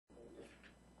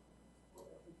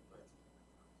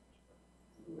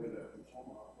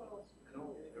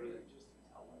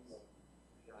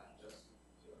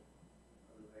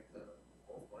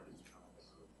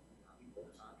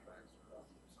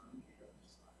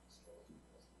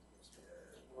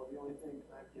thing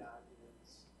I've got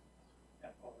is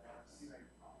FOS.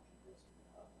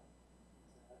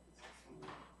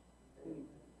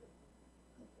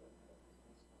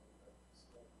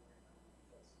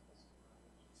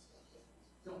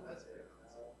 No, that's it.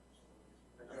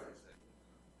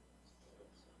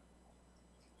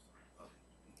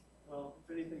 Well,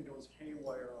 if anything goes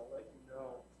haywire, I'll let you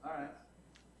know. All right.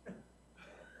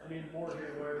 I mean, more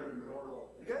haywire than normal.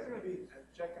 You guys are going to be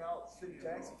checking out city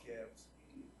taxi cabs,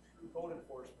 code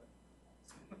enforcement.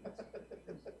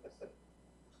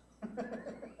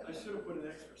 I should have put an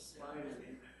extra slide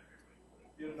in.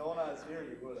 If you'd have known I was here,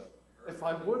 you would have. If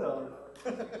I would have,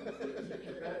 that would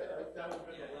have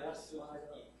been the last slide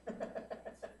up.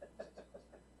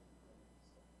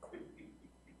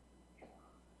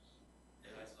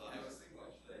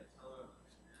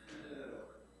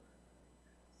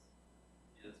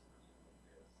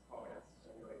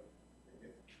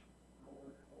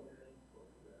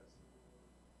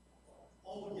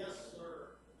 Oh, yes,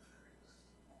 sir.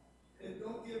 And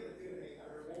don't give it to me.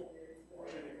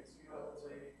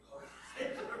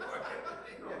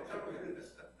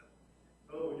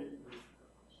 Oh,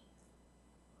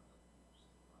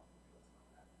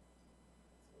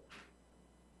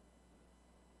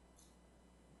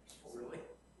 Really?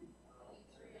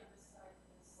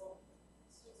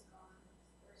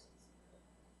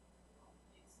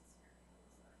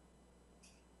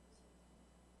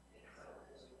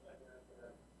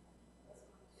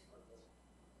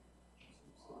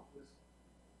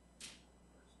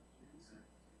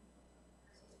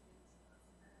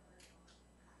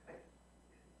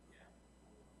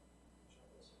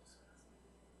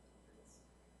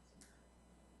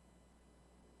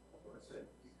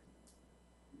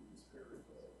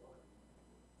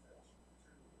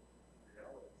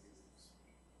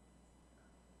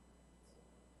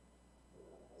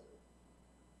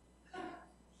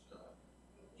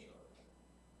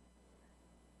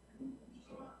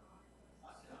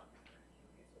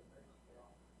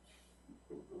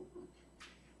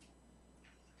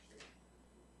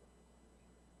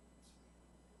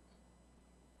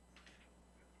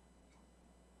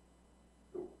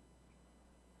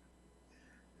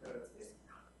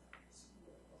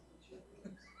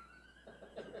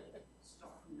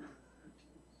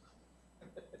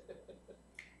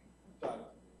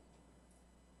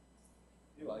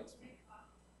 He likes me.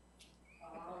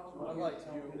 Unlike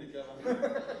you.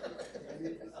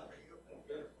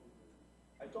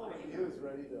 I told him he was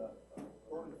ready to,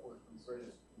 code enforcement was ready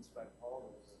to inspect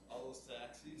all those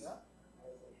taxis. Yeah.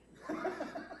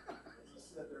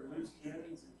 That they're loose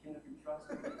cannons and can't be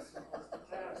trusted. It's simple as the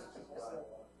task. I said,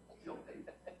 guilty.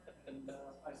 And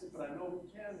I said, but I know who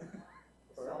can.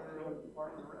 South Dakota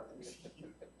Department of Revenue.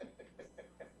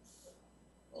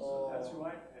 So that's who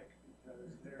I pick because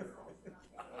they're.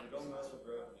 You don't mess with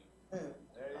revenue.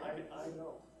 I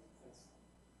know. It's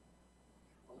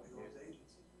one of those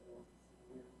agencies.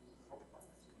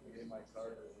 I gave my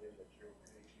card to the jury.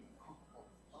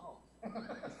 Oh.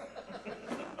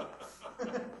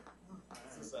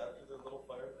 Is this after the little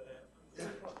fire that happened? Yeah.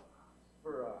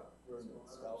 For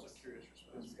Scouts,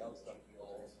 Scouts stuff,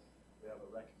 we have a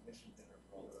recognition dinner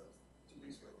for all the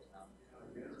police workers now.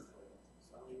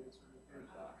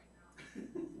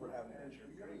 We're having a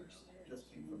insurance just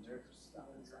came from there to stop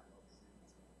and stop.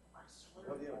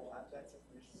 Oh, do you have contact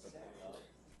information?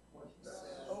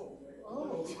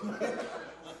 Oh.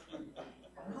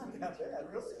 Not bad,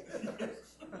 really.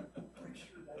 Pretty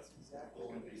sure that's exactly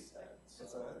what he said.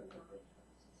 It's a,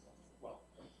 Well,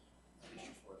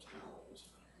 issue for towns,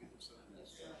 it's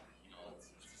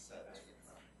a set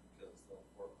because the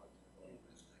work on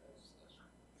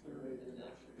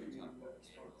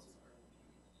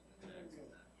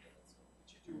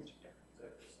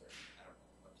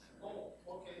Oh,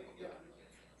 okay, yeah.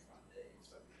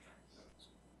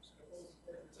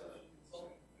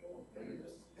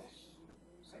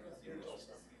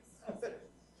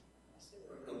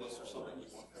 unless there's something you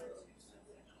want.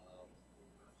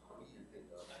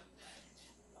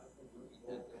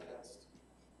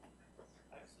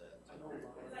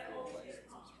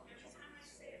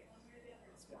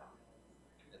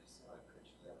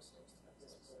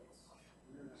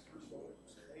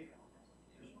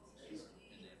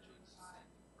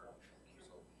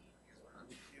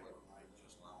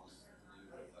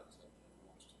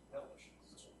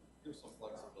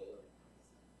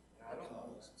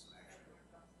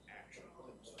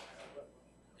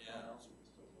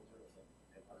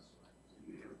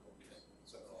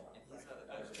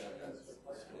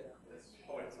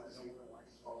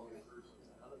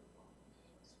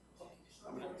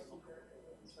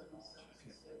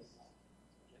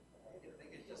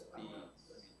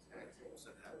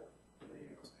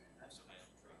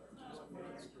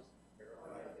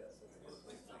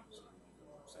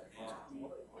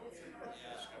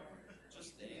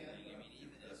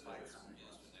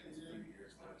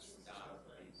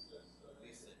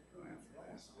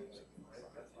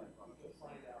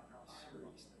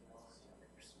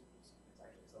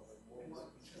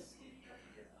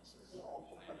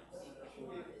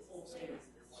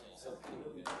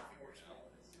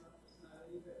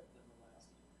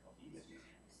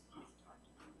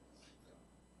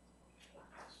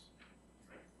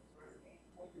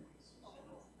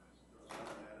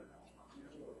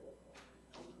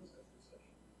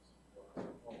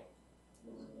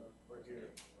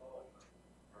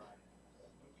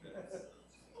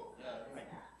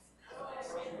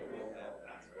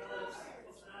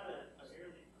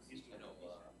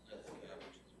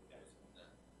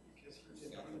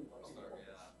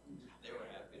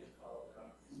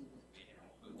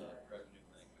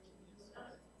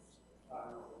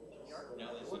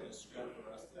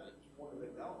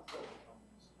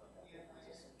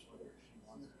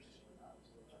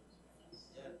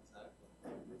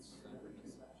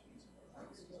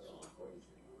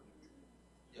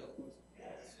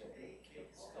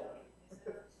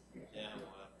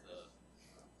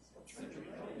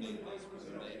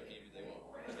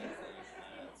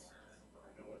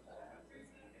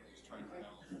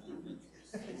 What's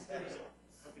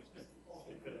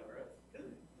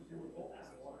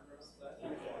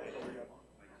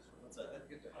that?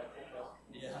 Get the heck up.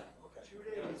 Yeah. Okay. 2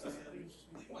 days.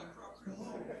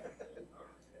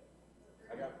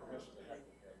 I got permission to heck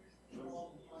with him.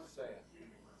 Say it.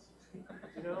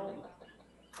 You know,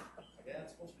 Yeah,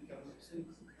 it's supposed to be coming up soon.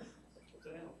 What's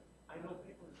it now? I know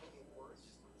people are looking for it.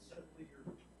 Suddenly your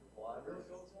Water. bill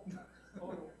goes up.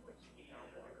 Oh, no.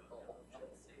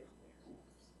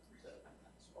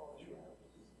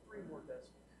 Three more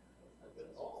decimals.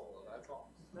 Oh, that's all.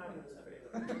 Not in his favor.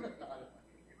 I'm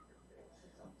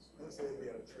gonna say it'd be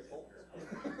a trickle.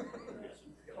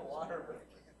 Get a water, but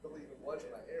don't even watch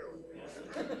my hair.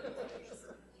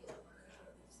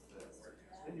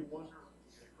 Then you wonder,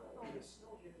 oh, the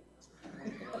snow hit it.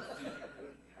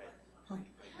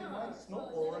 My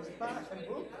snowblower is back and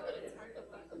boom.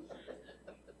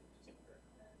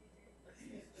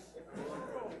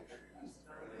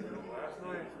 Last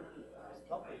night.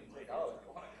 Company you take out if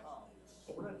you wanna come. So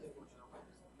we're not taking much out.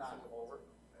 Knock them over.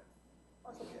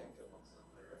 That's okay.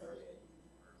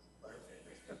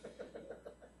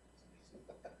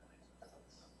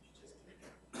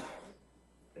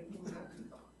 Thinking healthy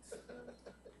thoughts.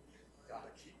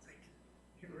 Gotta keep thinking.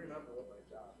 You remember what my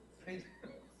job is.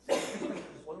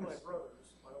 One of my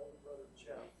brothers, my older brother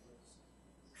Jeff, was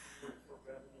for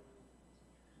revenue.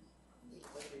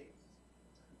 Late.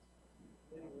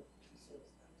 Anyway, he says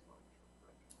that's much.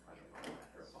 I don't know.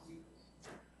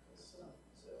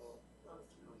 So,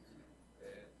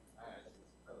 I actually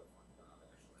another one job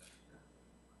actually.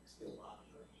 Still a lot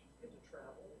of it. get to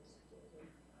travel.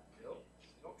 Nope. You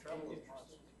don't travel as much.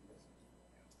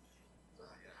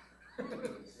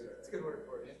 It's a good word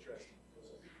for it. Interesting.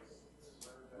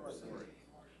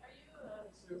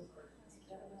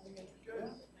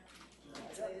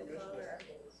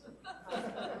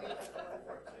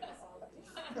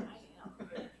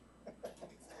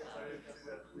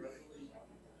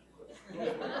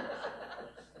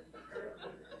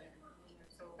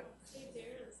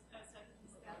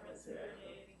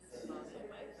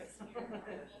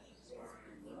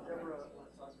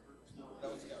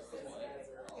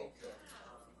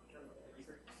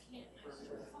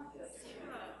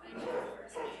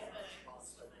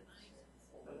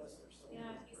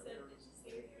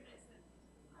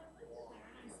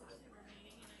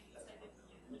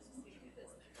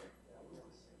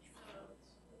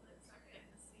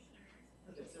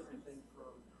 It's everything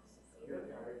from your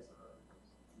guys.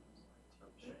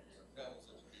 That was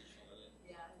educational.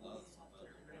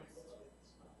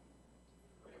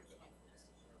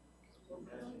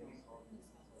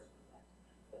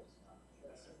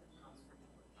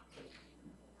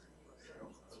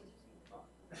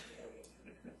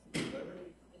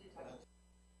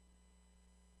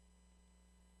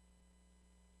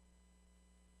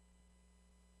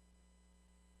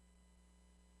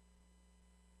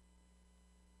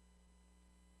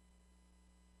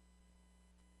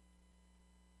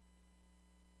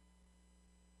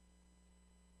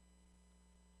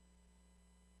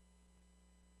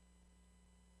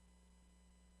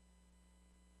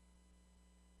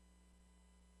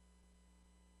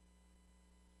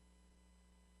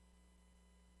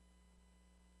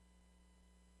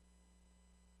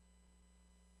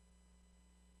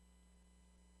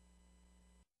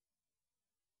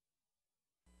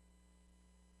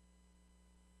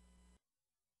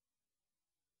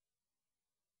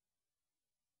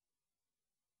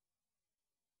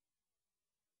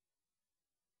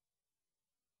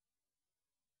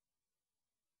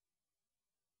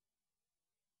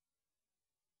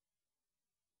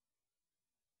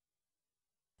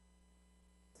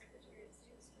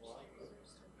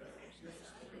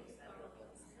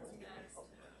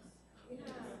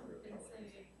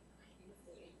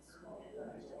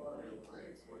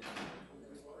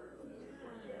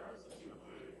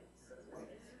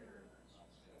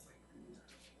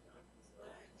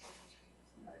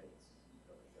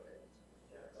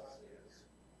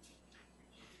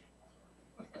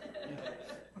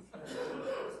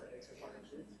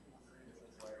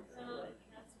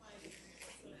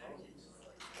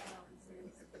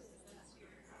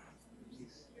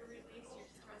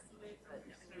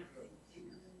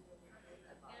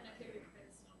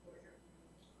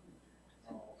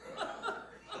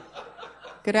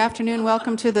 Good afternoon.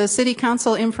 Welcome to the City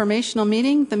Council informational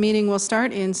meeting. The meeting will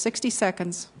start in 60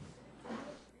 seconds.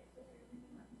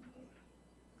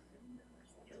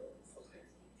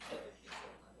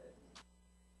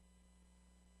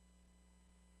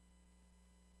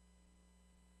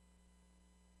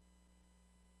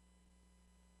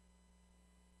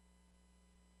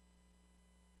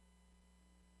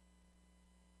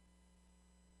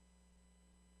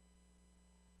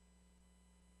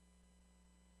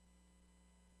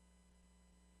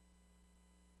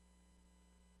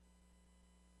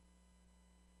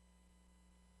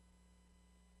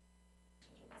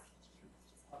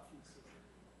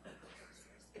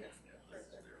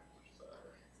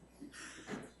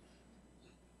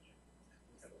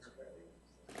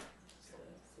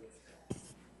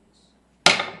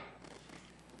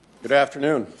 Good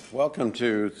afternoon. Welcome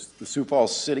to the Sioux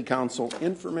Falls City Council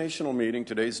informational meeting.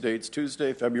 Today's date's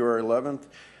Tuesday, February 11th.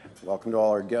 Welcome to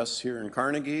all our guests here in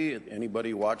Carnegie,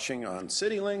 anybody watching on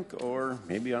CityLink or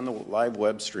maybe on the live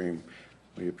web stream.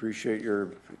 We appreciate your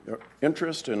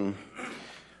interest and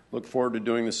look forward to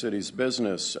doing the city's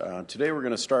business. Today we're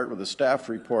going to start with a staff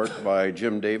report by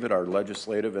Jim David, our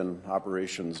Legislative and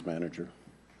Operations Manager.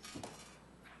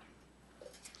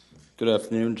 Good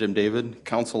afternoon, Jim David,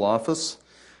 Council Office.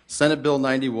 Senate Bill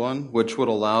 91, which would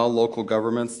allow local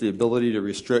governments the ability to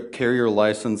restrict carrier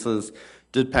licenses,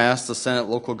 did pass the Senate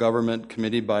Local Government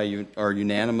Committee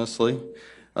unanimously.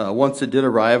 Once it did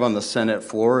arrive on the Senate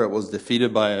floor, it was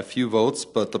defeated by a few votes,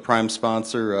 but the prime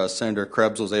sponsor, Senator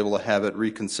Krebs, was able to have it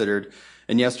reconsidered,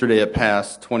 and yesterday it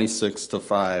passed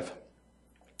 26-5.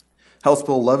 House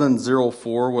Bill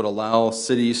 1104 would allow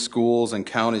cities, schools, and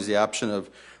counties the option of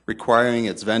requiring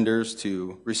its vendors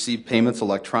to receive payments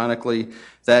electronically.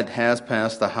 That has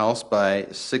passed the House by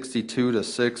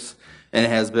 62-6 and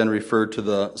has been referred to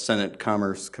the Senate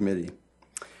Commerce Committee.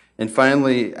 And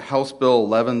finally, House Bill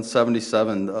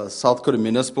 1177, the South Dakota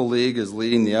Municipal League is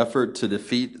leading the effort to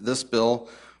defeat this bill,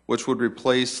 which would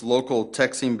replace local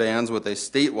texting bans with a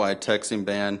statewide texting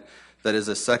ban that is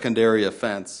a secondary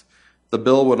offense. The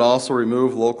bill would also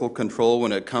remove local control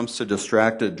when it comes to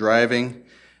distracted driving,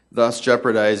 thus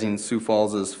jeopardizing Sioux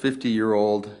Falls'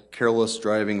 50-year-old careless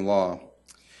driving law.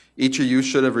 Each of you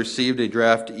should have received a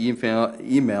draft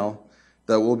email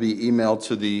that will be emailed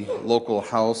to the local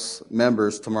House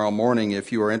members tomorrow morning.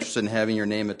 If you are interested in having your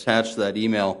name attached to that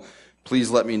email, please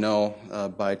let me know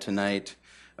by tonight.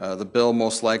 The bill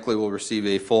most likely will receive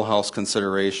a full House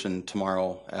consideration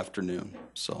tomorrow afternoon.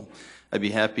 So I'd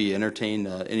be happy to entertain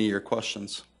any of your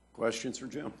questions. Questions for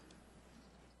Jim?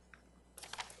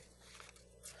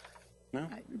 No?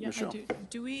 Yeah, Michelle? I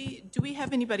do. Do we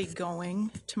have anybody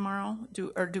going tomorrow?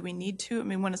 Or do we need to? I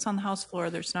mean, when it's on the House floor,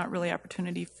 there's not really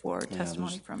opportunity for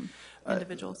testimony from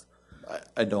individuals.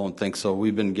 I don't think so.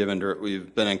 We've been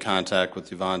in contact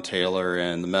with Yvonne Taylor,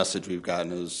 and the message we've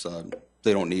gotten is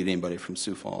they don't need anybody from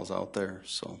Sioux Falls out there.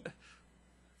 So.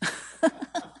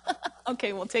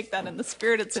 Okay, we'll take that in the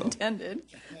spirit it's intended.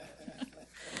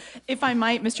 If I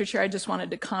might, Mr. Chair, I just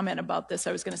wanted to comment about this.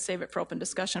 I was going to save it for open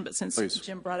discussion, but since Please.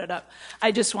 Jim brought it up,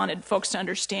 I just wanted folks to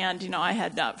understand, I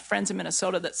had friends in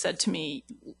Minnesota that said to me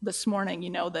this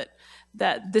morning,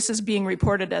 that this is being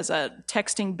reported as a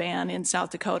texting ban in South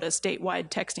Dakota, a statewide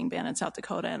texting ban in South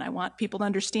Dakota, and I want people to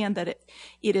understand that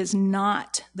it is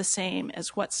not the same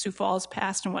as what Sioux Falls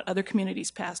passed and what other communities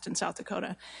passed in South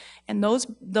Dakota. And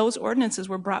those ordinances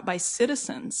were brought by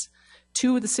citizens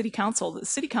to the city council. The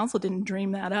city council didn't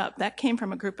dream that up. That came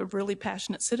from a group of really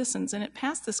passionate citizens, and it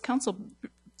passed this council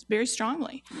very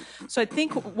strongly. So I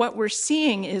think what we're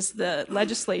seeing is the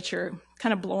legislature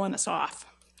kind of blowing us off,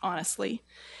 honestly.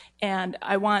 And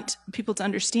I want people to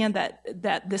understand that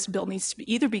this bill needs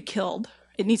to be killed.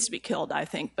 It needs to be killed, I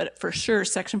think, but for sure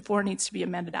Section 4 needs to be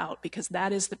amended out, because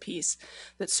that is the piece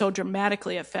that so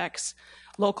dramatically affects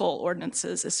local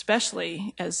ordinances,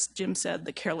 especially, as Jim said,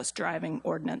 the careless driving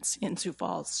ordinance in Sioux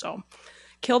Falls. So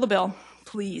kill the bill,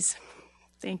 please.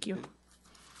 Thank you.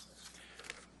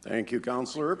 Thank you,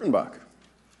 Councilor Erpenbach.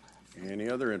 Any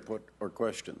other input or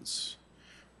questions?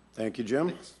 Thank you,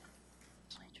 Jim.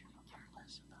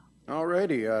 All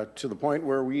righty, to the point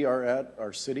where we are at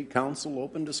our city council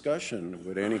open discussion.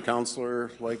 Would any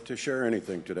councilor like to share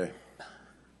anything today?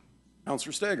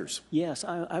 Councilor Staggers. Yes,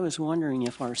 I was wondering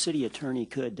if our city attorney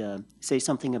could say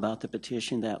something about the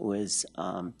petition that was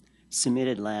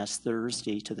submitted last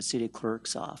Thursday to the city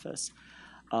clerk's office,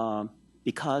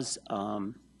 because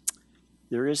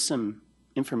there is some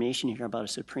information here about a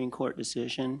Supreme Court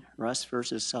decision, Russ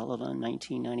versus Sullivan,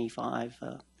 1995.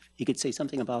 You could say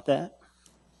something about that?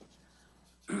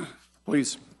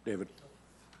 Please, David.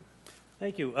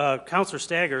 Thank you. Councilor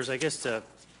Staggers, I guess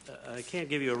I can't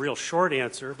give you a real short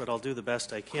answer, but I'll do the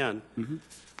best I can.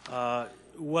 Mm-hmm.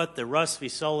 What the Russ v.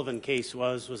 Sullivan case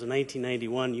was a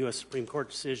 1991 U.S. Supreme Court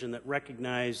decision that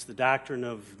recognized the doctrine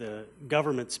of the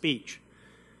government speech.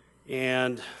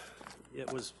 And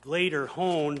it was later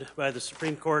honed by the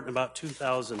Supreme Court in about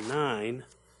 2009.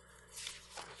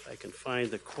 If I can find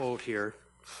the quote here.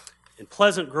 In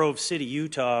Pleasant Grove City,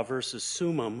 Utah versus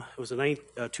Sumum, it was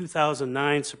a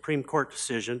 2009 Supreme Court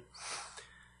decision,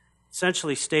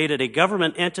 essentially stated, a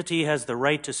government entity has the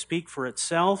right to speak for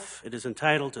itself. It is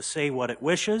entitled to say what it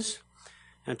wishes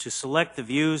and to select the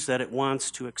views that it wants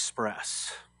to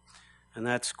express. And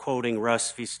that's citing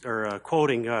Russ v.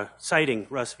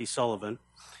 Sullivan.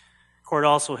 The court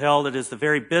also held it is the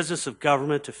very business of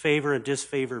government to favor and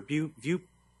disfavor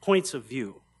points of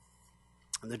view.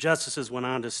 And the justices went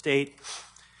on to state,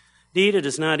 Indeed, it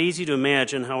is not easy to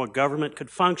imagine how a government could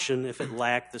function if it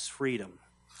lacked this freedom.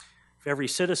 If every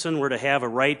citizen were to have a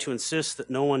right to insist that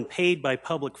no one paid by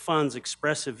public funds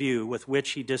express a view with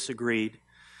which he disagreed,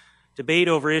 debate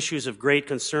over issues of great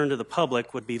concern to the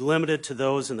public would be limited to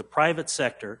those in the private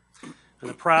sector, and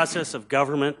the process of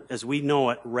government as we know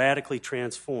it radically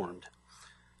transformed.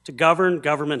 To govern,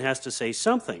 government has to say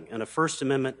something, and a First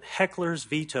Amendment heckler's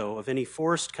veto of any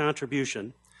forced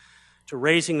contribution to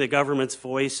raising the government's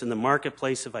voice in the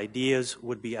marketplace of ideas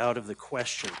would be out of the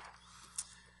question.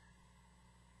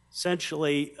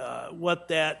 Essentially, what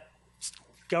that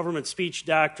government speech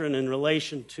doctrine in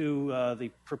relation to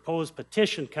the proposed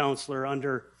petition counselor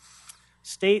under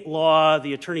state law,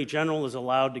 the Attorney General is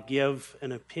allowed to give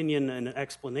an opinion and an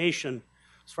explanation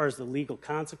as far as the legal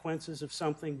consequences of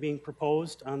something being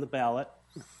proposed on the ballot.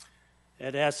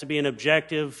 It has to be an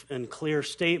objective and clear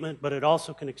statement, but it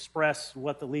also can express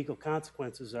what the legal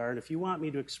consequences are. And if you want me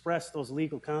to express those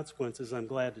legal consequences, I'm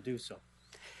glad to do so.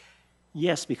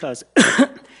 Yes, because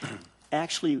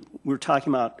actually we're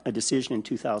talking about a decision in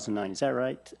 2009. Is that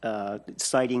right?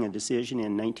 Citing a decision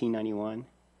in 1991?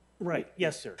 Right.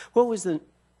 Yes, sir. What was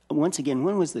once again,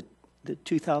 when was the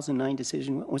 2009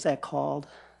 decision? What was that called?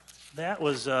 That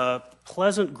was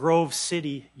Pleasant Grove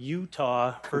City,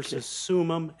 Utah versus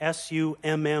Summum,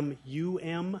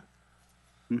 S-U-M-M-U-M.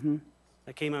 Mm-hmm.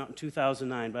 That came out in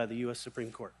 2009 by the U.S.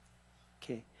 Supreme Court.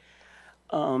 Okay.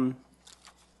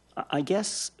 I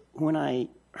guess when I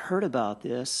heard about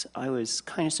this, I was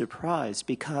kind of surprised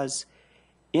because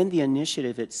in the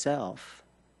initiative itself,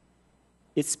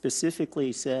 it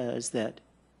specifically says that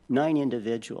 9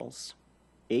 individuals,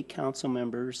 8 council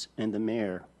members and the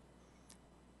mayor,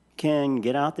 can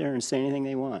get out there and say anything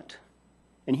they want.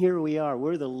 And here we are,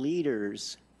 we're the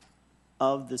leaders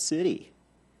of the city.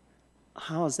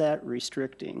 How is that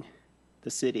restricting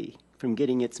the city from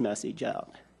getting its message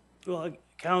out? Well,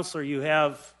 Counselor, you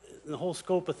have, in the whole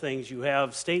scope of things, you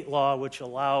have state law which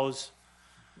allows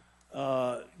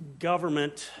local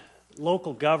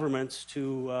governments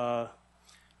to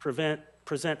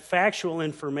present factual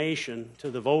information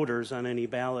to the voters on any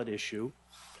ballot issue.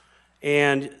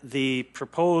 And the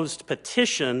proposed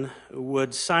petition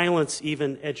would silence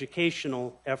even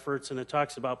educational efforts, and it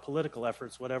talks about political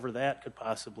efforts, whatever that could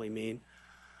possibly mean.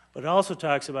 But it also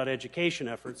talks about education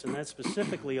efforts, and that's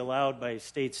specifically allowed by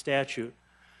state statute.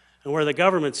 And where the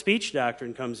government speech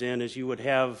doctrine comes in is you would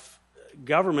have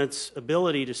government's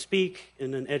ability to speak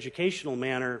in an educational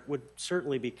manner would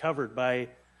certainly be covered by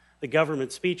the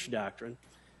government speech doctrine.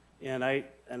 And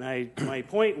my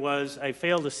point was, I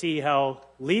fail to see how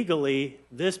legally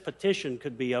this petition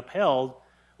could be upheld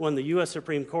when the U.S.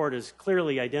 Supreme Court is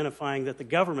clearly identifying that the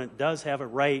government does have a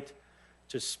right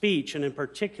to speech, and in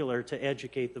particular to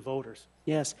educate the voters.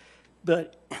 Yes,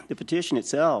 but the petition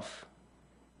itself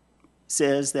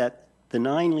says that the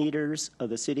 9 leaders of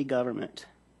the city government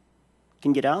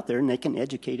can get out there and they can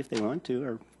educate if they want to,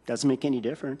 or doesn't make any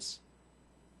difference.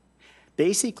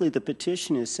 Basically, the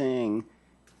petition is saying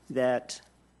that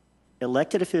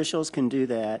elected officials can do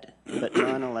that, but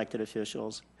non-elected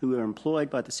officials who are employed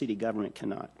by the city government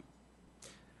cannot.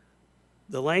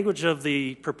 The language of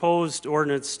the proposed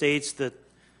ordinance states that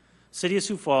City of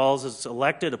Sioux Falls is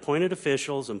elected, appointed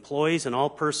officials, employees, and all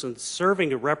persons serving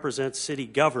to represent city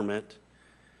government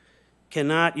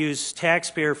cannot use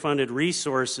taxpayer-funded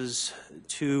resources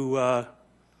to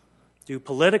do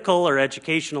political or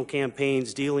educational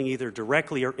campaigns dealing either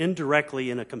directly or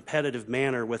indirectly in a competitive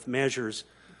manner with measures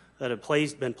that have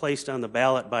been placed on the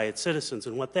ballot by its citizens.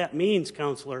 And what that means,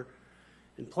 Counselor,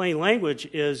 in plain language,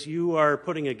 is you are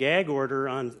putting a gag order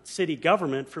on city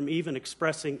government from even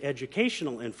expressing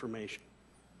educational information.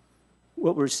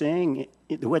 What we're saying,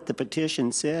 what the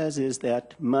petition says is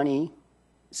that money,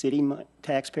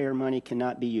 taxpayer money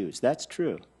cannot be used. That's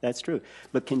true. That's true.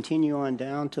 But continue on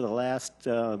down to the last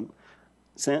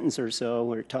sentence or so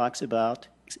where it talks about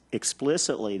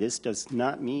explicitly, this does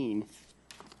not mean,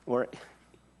 or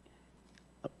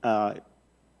the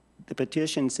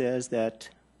petition says that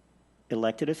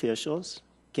elected officials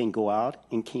can go out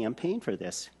and campaign for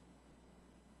this,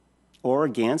 or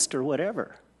against, or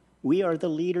whatever. We are the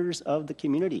leaders of the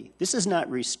community. This is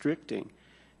not restricting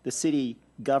the city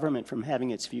government from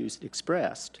having its views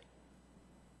expressed.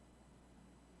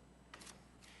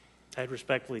 I'd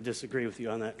respectfully disagree with you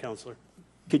on that, Counselor.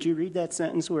 Could you read that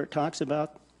sentence where it talks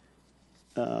about?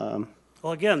 Well,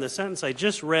 again, the sentence I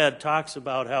just read talks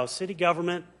about how city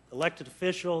government, elected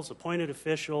officials, appointed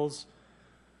officials,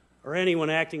 or anyone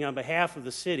acting on behalf of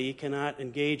the city cannot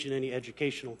engage in any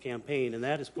educational campaign, and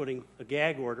that is putting a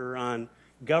gag order on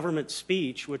government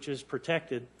speech, which is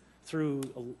protected through,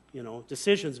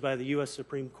 decisions by the U.S.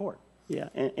 Supreme Court. Yeah,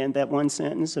 and that one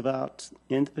sentence about,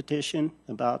 in the petition,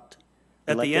 about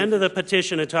At the end of the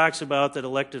petition, it talks about that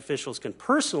elected officials can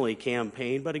personally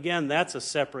campaign, but again, that's a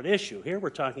separate issue. Here we're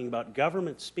talking about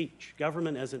government speech,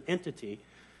 government as an entity,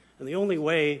 and the only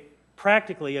way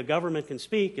practically a government can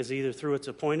speak is either through its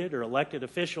appointed or elected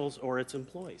officials or its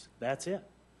employees. That's it.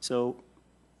 So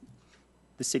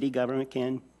the city government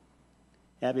can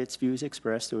have its views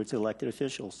expressed through its elected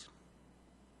officials.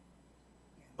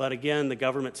 But again, the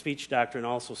government speech doctrine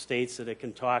also states that it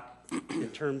can talk in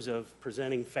terms of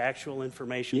presenting factual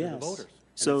information to the voters.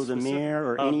 So the mayor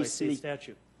or any city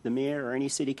statute. The mayor or any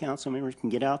city council members can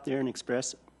get out there and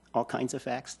express all kinds of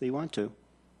facts they want to.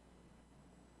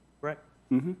 Correct.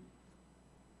 Mm-hmm.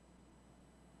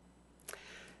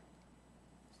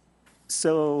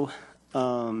 So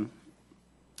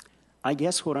I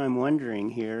guess what I'm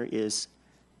wondering here is,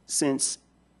 since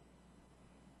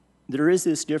there is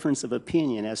this difference of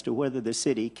opinion as to whether the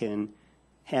city can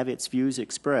have its views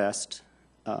expressed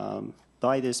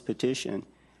by this petition,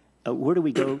 where do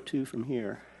we go to from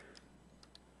here?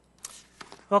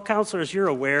 Well, Councilors, you're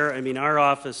aware, I mean, our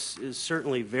office is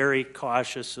certainly very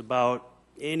cautious about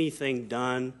anything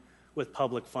done with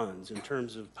public funds in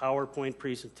terms of PowerPoint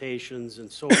presentations and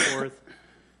so forth.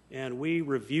 And we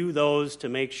review those to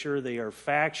make sure they are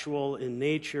factual in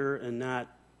nature and not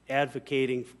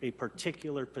advocating a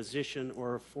particular position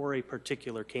or for a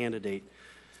particular candidate.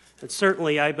 And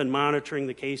certainly I've been monitoring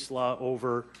the case law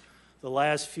over the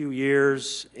last few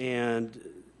years, and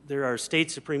there are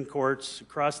state Supreme Courts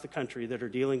across the country that are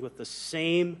dealing with the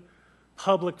same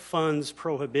public funds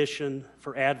prohibition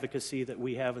for advocacy that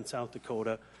we have in South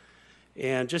Dakota.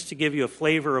 And just to give you a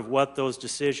flavor of what those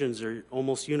decisions are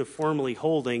almost uniformly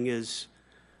holding is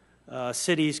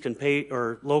cities can pay,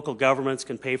 or local governments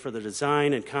can pay for the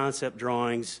design and concept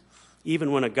drawings,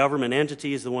 even when a government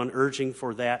entity is the one urging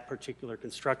for that particular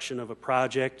construction of a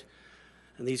project.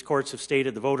 And these courts have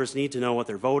stated the voters need to know what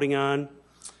they're voting on.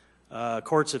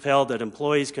 Courts have held that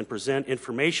employees can present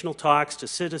informational talks to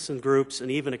citizen groups and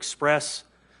even express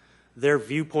their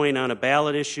viewpoint on a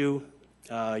ballot issue.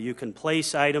 You can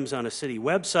place items on a city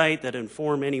website that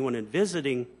inform anyone in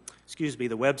visiting,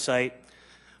 the website,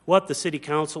 what the city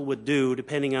council would do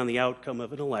depending on the outcome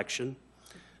of an election.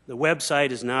 The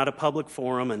website is not a public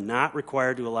forum and not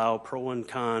required to allow pro and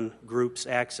con groups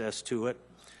access to it.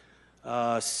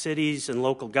 Cities and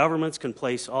local governments can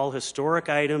place all historic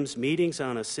items, meetings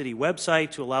on a city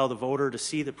website to allow the voter to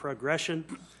see the progression,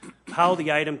 how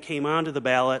the item came onto the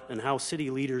ballot, and how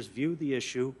city leaders viewed the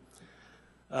issue.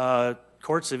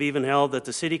 Courts have even held that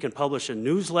the city can publish a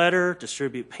newsletter,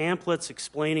 distribute pamphlets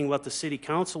explaining what the city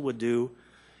council would do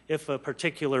if a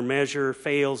particular measure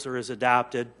fails or is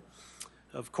adopted.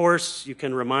 Of course, you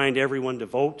can remind everyone to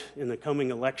vote in the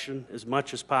coming election as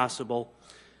much as possible.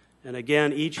 And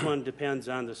again, each one depends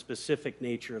on the specific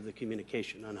nature of the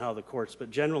communication, on how the courts, but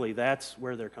generally that's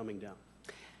where they're coming down.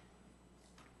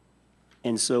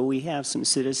 And so we have some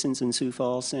citizens in Sioux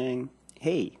Falls saying,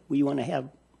 hey, we want to have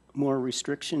more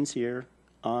restrictions here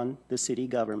on the city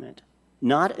government.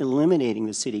 Not eliminating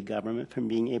the city government from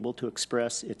being able to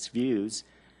express its views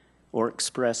or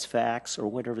express facts or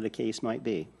whatever the case might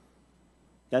be.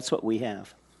 That's what we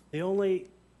have. The only,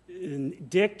 in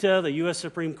dicta, the U.S.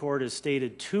 Supreme Court has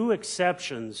stated 2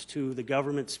 exceptions to the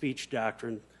government speech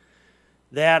doctrine.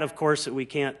 That, of course, that we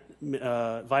can't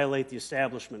violate the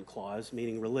Establishment Clause,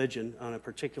 meaning religion, on a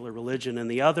particular religion, and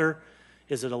the other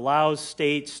is it allows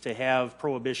states to have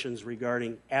prohibitions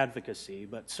regarding advocacy,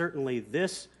 but certainly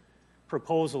this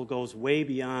proposal goes way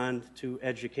beyond to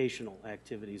educational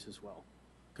activities as well.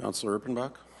 Councilor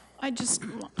Erpenbach?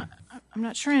 I'm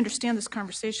not sure I understand this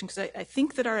conversation, because I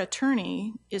think that our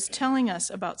attorney is telling us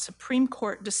about Supreme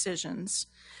Court decisions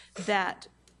that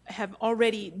have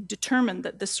already determined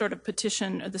that this sort of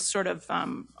petition, or this sort of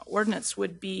ordinance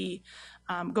would be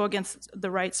go against the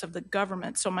rights of the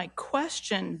government. So my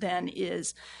question then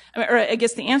is, or I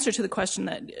guess the answer to the question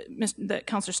that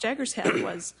Councilor Staggers had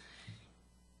was,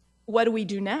 what do we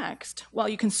do next? Well,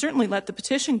 you can certainly let the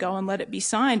petition go and let it be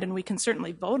signed, and we can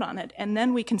certainly vote on it, and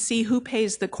then we can see who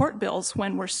pays the court bills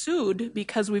when we're sued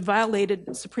because we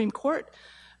violated Supreme Court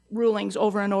rulings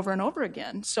over and over and over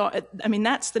again. So, I mean,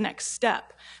 that's the next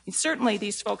step. I mean, certainly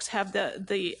these folks have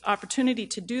the opportunity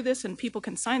to do this, and people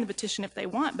can sign the petition if they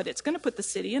want, but it's going to put the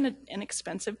city in an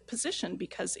expensive position,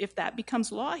 because if that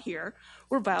becomes law here,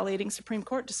 we're violating Supreme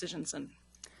Court decisions, and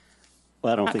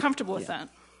well, I'm not comfortable with that.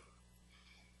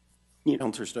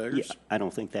 Councilor Staggers? Yeah, I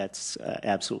don't think that's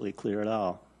absolutely clear at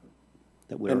all,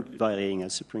 that we're violating a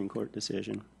Supreme Court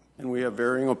decision. And we have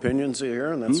varying opinions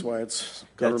here, and that's why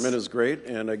government is great.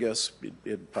 And I guess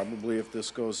it probably, if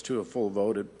this goes to a full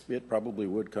vote, it probably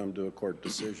would come to a court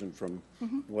decision from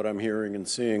what I'm hearing and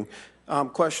seeing.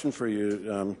 Question for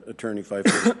you, Attorney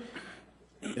Pfeiffer.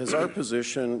 Is our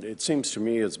position, it seems to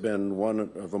me, has been one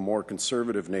of a more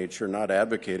conservative nature, not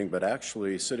advocating, but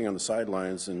actually sitting on the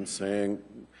sidelines and saying,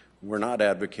 we're not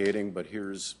advocating, but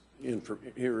here is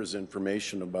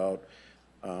information about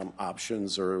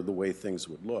options or the way things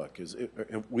would look.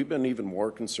 Have we been even more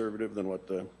conservative than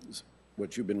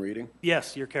what you've been reading?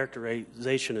 Yes, your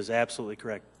characterization is absolutely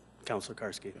correct, Councilor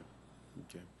Karski.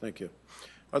 Okay, thank you.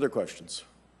 Other questions?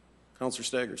 Councilor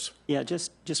Staggers. Yeah,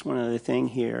 just one other thing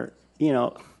here. You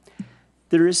know,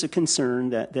 there is a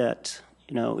concern that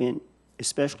you know,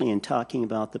 especially in talking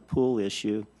about the pool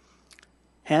issue,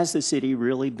 has the city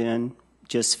really been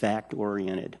just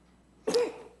fact-oriented?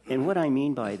 And what I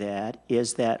mean by that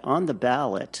is that on the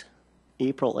ballot,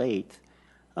 April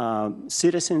 8th,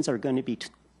 citizens are going to be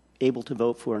able to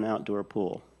vote for an outdoor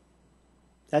pool.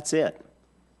 That's it.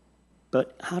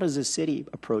 But how does the city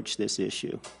approach this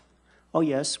issue? Oh,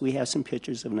 yes, we have some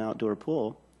pictures of an outdoor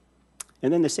pool.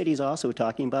 And then the city's also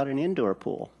talking about an indoor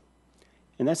pool.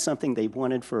 And that's something they've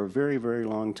wanted for a very, very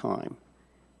long time.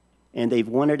 And they've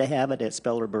wanted to have it at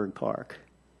Spellerberg Park.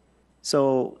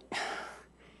 So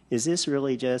is this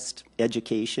really just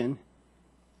education?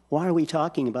 Why are we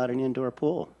talking about an indoor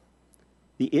pool?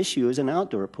 The issue is an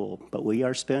outdoor pool, but we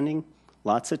are spending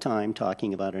lots of time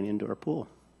talking about an indoor pool.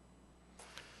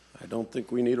 I don't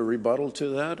think we need a rebuttal to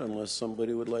that unless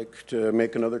somebody would like to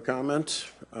make another comment.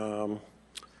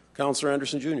 Councilor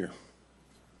Anderson, Jr.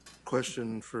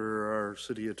 Question for our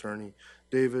city attorney.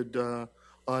 David,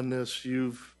 on this,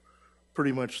 you've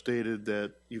pretty much stated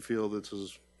that you feel this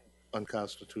is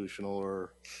unconstitutional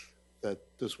or that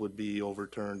this would be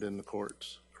overturned in the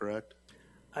courts, correct?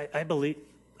 I believe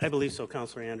so,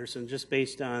 Councilor Anderson, just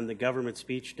based on the government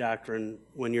speech doctrine.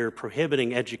 When you're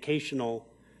prohibiting educational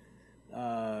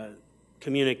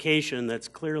communication that's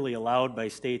clearly allowed by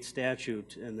state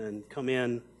statute and then come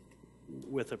in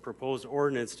with a proposed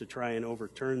ordinance to try and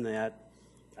overturn that,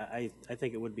 I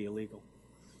think it would be illegal.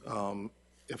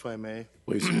 If I may.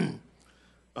 Please.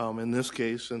 In this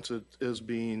case, since it is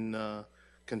being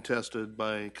contested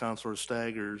by Councilor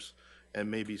Staggers and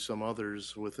maybe some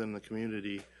others within the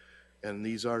community, and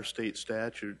these are state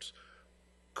statutes,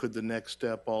 could the next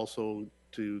step also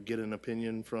to get an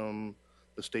opinion from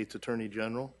the state's attorney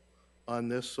general on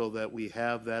this so that we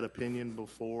have that opinion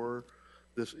before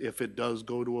this, if it does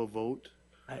go to a vote?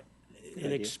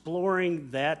 In exploring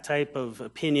that type of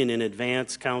opinion in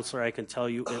advance, Councilor, I can tell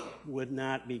you it would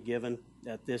not be given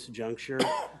at this juncture.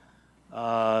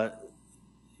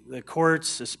 The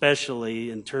courts, especially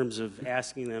in terms of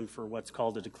asking them for what's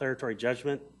called a declaratory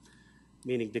judgment,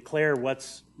 meaning declare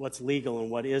what's legal and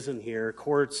what isn't here,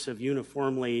 courts have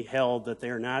uniformly held that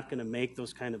they're not going to make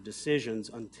those kind of decisions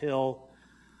until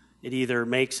it either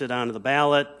makes it onto the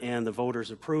ballot and the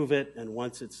voters approve it, and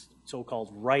once it's so-called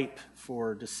ripe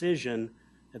for decision,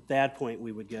 at that point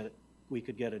we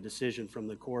could get a decision from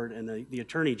the court. And the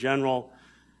Attorney General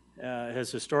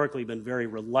has historically been very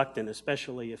reluctant,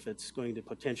 especially if it's going to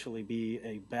potentially be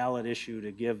a ballot issue,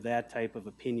 to give that type of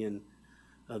opinion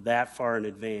that far in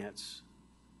advance.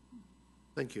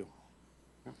 Thank you.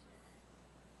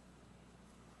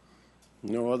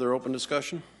 No other open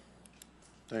discussion?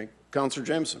 Thank you. Councilor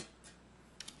Jameson.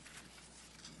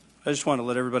 I just want to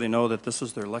let everybody know that this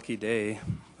is their lucky day.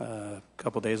 A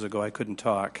couple days ago I couldn't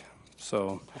talk,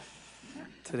 so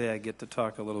today I get to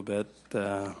talk a little bit.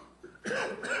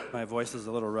 My voice is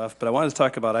a little rough, but I wanted to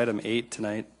talk about item 8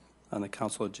 tonight on the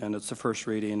council agenda. It's the first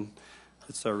reading.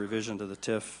 It's a revision to the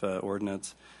TIF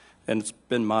ordinance, and it's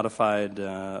been modified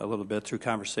a little bit through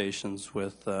conversations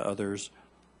with others.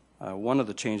 One of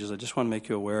the changes I just want to make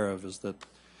you aware of is that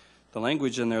the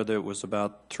language in there that was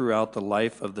about throughout the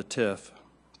life of the TIF,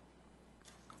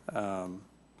 there'll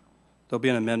be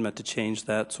an amendment to change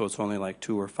that so it's only like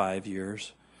 2 or 5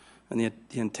 years. And the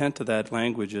intent of that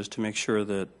language is to make sure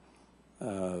that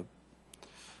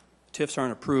TIFs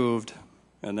aren't approved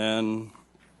and then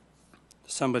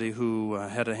somebody who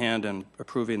had a hand in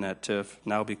approving that TIF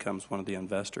now becomes one of the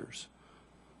investors.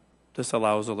 This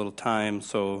allows a little time,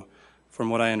 so from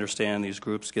what I understand, these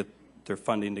groups get their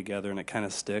funding together and it kind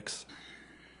of sticks.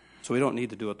 So we don't need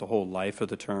to do it the whole life of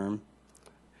the term.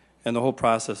 And the whole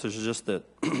process is just that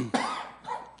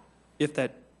if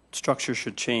that structure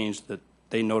should change, that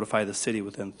they notify the city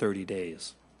within 30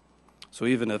 days. So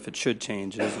even if it should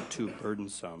change, it isn't too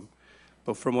burdensome.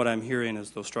 But from what I'm hearing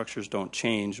is those structures don't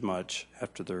change much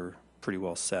after they're pretty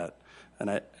well set. And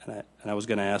I was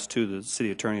going to ask, too, the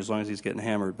city attorney, as long as he's getting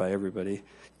hammered by everybody,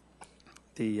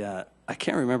 I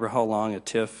can't remember how long a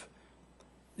TIF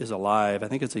is alive. I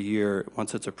think it's a year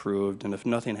once it's approved, and if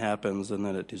nothing happens, and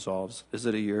then it dissolves. Is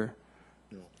it a year?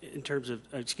 In terms of,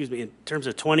 in terms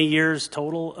of 20 years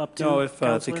total up to? No, if the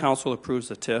Counselor? council approves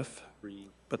the TIF,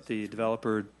 but the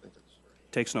developer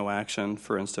takes no action,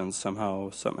 for instance, somehow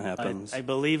something happens. I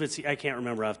believe it's, I can't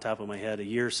remember off the top of my head. A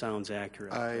year sounds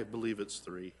accurate. I believe it's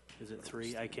 3. Is it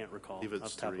 3? I can't recall I believe it's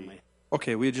off the top 3. of my head.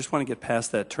 Okay, we just want to get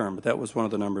past that term, but that was one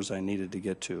of the numbers I needed to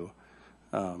get to.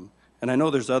 And I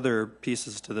know there's other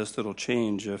pieces to this that'll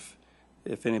change if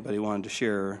anybody wanted to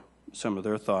share some of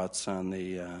their thoughts on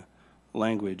the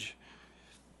language,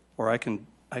 or I can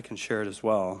share it as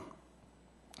well.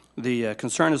 The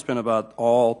concern has been about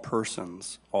all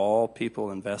persons, all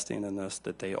people investing in this,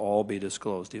 that they all be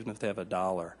disclosed, even if they have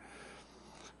 $1.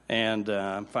 And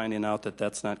I'm finding out that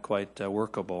that's not quite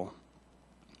workable.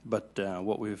 But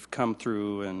what we've come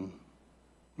through and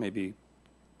maybe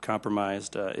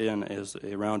compromised in is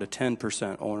around a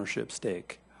 10% ownership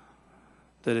stake.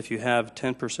 That if you have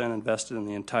 10% invested in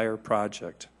the entire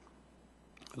project,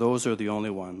 those are the only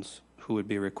ones who would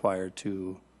be required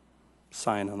to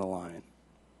sign on the line.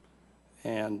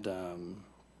 And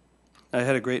I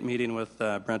had a great meeting with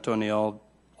Brent O'Neill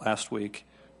last week,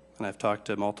 and I've talked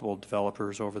to multiple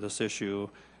developers over this issue,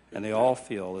 and they all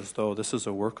feel as though this is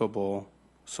a workable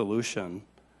solution.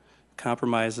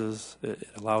 Compromises, it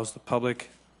allows the public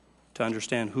to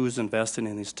understand who's investing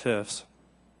in these TIFs,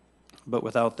 but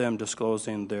without them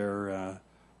disclosing their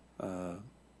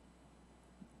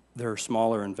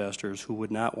smaller investors who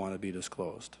would not want to be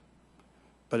disclosed.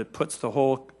 But it puts the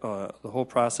whole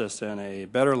process in a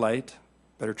better light,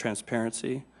 better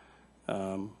transparency,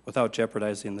 without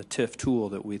jeopardizing the TIF tool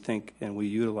that we think and we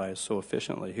utilize so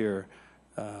efficiently here,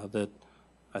 that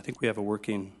I think we have a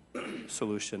working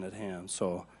solution at hand.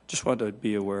 So just wanted to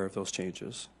be aware of those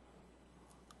changes.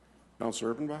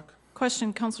 Councilor Urbanbach?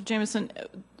 Question, Councilor Jameson,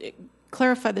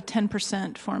 clarify the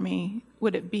 10% for me.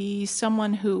 Would it be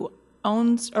someone who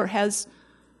owns or has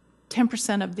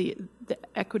 10% of the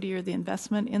equity or the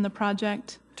investment in the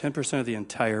project? 10% of the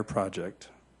entire project.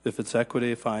 If it's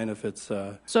equity, fine. If it's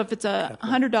so if it's a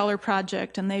 $100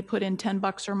 project and they put in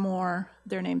 $10 or more,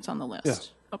 their name's on the list.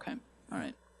 Yeah. Okay. All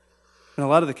right. In a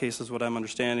lot of the cases, what I'm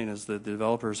understanding is that the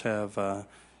developers have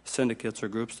syndicates or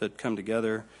groups that come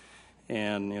together,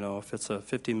 and if it's a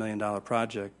 $50 million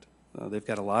project, they've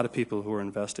got a lot of people who are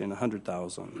investing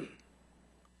 $100,000,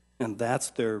 and that's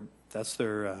their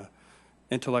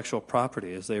intellectual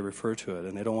property, as they refer to it,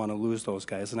 and they don't want to lose those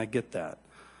guys, and I get that.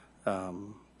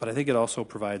 But I think it also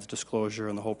provides disclosure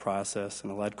in the whole process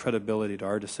and allowed credibility to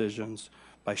our decisions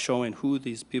by showing who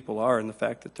these people are, and the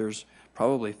fact that there's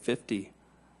probably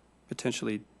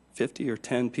potentially 50 or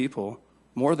 10 people,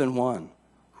 more than one,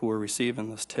 who are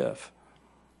receiving this TIF.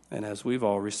 And as we've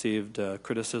all received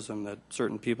criticism that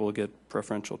certain people get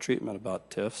preferential treatment about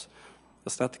TIFs,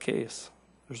 that's not the case.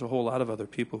 There's a whole lot of other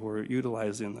people who are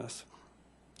utilizing this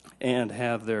and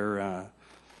have their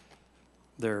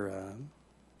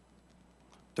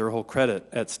whole credit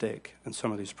at stake in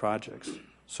some of these projects.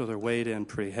 So they're weighed in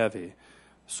pretty heavy.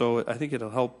 So I think it'll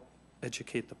help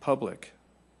educate the public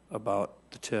about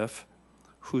the TIF,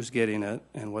 who's getting it,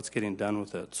 and what's getting done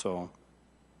with it. So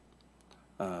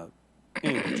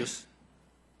anyway, just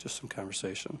some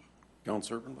conversation.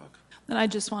 Councilor Urbanbach? And I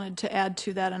just wanted to add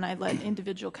to that, and I let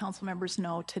individual council members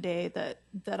know today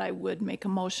that I would make a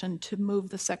motion to move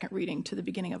the second reading to the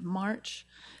beginning of March.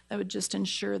 That would just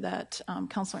ensure that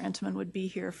Councilor Entenmann would be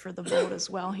here for the vote as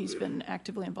well. He's been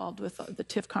actively involved with the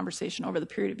TIF conversation over the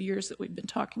period of years that we've been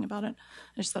talking about it.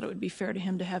 I just thought it would be fair to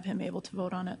him to have him able to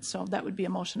vote on it. So that would be a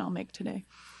motion I'll make today.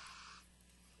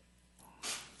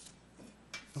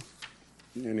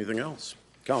 Anything else?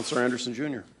 Councilor Anderson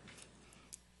Jr.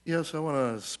 Yes, I want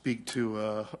to speak to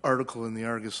an article in the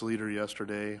Argus Leader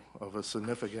yesterday of a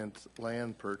significant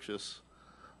land purchase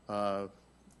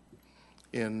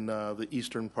in the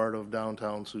eastern part of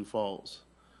downtown Sioux Falls.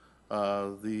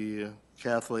 The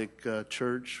Catholic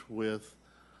Church with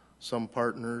some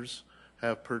partners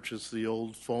have purchased the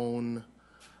old phone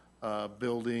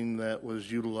building that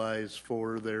was utilized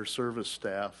for their service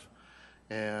staff.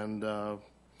 And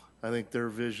I think their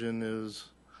vision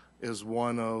is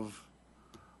one of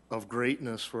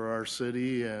greatness for our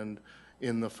city and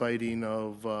in the fighting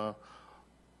of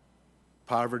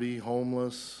poverty,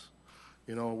 homeless.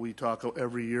 We talk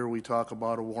every year. We talk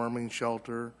about a warming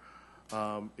shelter.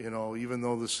 Even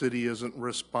though the city isn't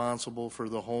responsible for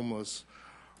the homeless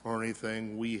or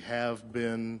anything, we have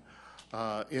been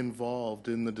involved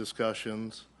in the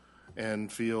discussions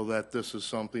and feel that this is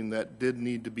something that did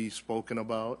need to be spoken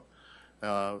about.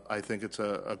 I think it's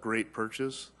a great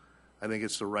purchase. I think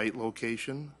it's the right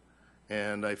location,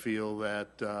 and I feel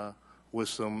that with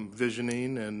some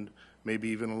visioning and maybe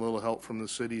even a little help from the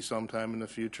city sometime in the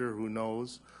future, who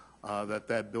knows,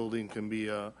 that building can be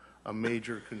a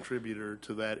major contributor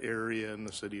to that area in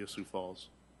the city of Sioux Falls.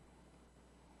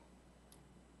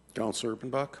 Councilor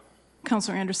Erpenbach?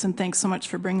 Councilor Anderson, thanks so much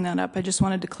for bringing that up. I just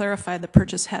wanted to clarify the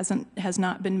purchase has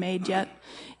not been made yet.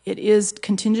 It is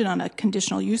contingent on a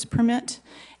conditional use permit,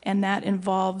 and that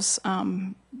involves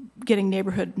getting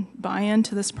neighborhood buy-in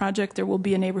to this project. There will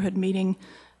be a neighborhood meeting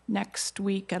next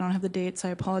week. I don't have the dates, I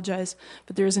apologize,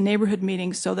 but there is a neighborhood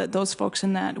meeting so that those folks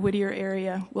in that Whittier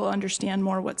area will understand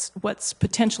more what's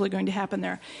potentially going to happen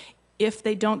there. If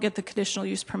they don't get the conditional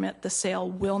use permit, the sale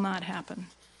will not happen.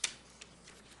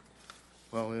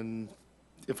 Well,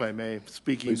 if I may,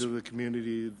 speaking to the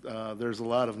community, there's a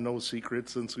lot of no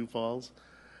secrets in Sioux Falls,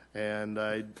 and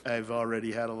I've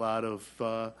already had a lot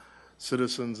of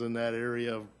citizens in that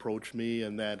area approach me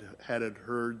and that had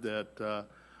heard that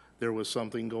there was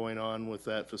something going on with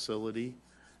that facility,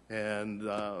 and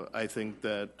I think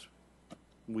that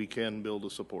we can build a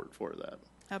support for that.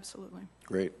 Absolutely.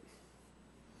 Great.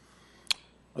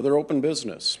 Other open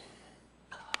business?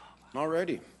 All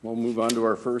righty, we'll move on to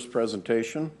our first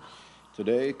presentation.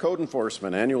 Today, Code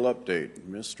Enforcement Annual Update,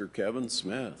 Mr. Kevin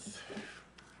Smith.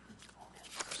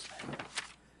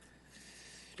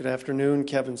 Good afternoon,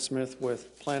 Kevin Smith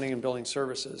with Planning and Building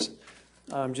Services.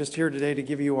 I'm just here today to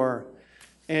give you our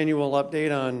annual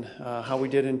update on how we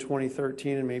did in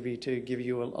 2013 and maybe to give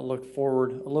you a look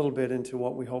forward a little bit into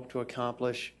what we hope to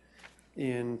accomplish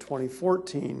in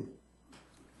 2014.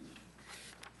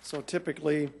 So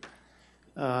typically,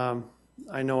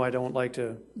 I know I don't like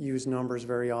to use numbers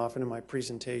very often in my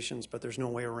presentations, but there's no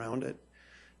way around it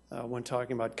when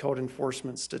talking about code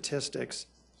enforcement statistics.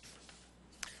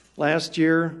 Last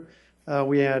year,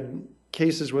 we had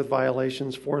cases with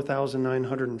violations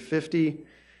 4,950,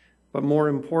 but more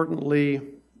importantly,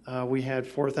 we had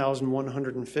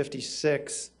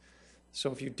 4,156.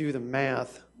 So if you do the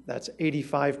math, that's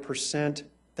 85%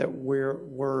 that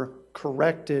were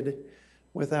corrected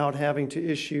without having to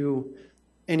issue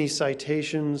any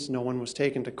citations. No one was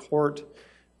taken to court.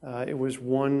 It was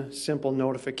one simple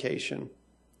notification.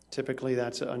 Typically,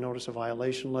 that's a notice of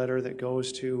violation letter that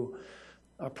goes to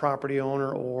a property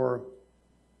owner or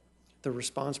the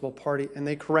responsible party, and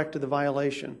they corrected the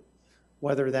violation,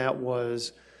 whether that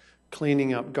was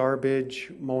cleaning up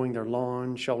garbage, mowing their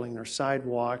lawn, shoveling their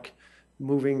sidewalk,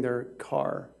 moving their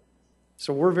car.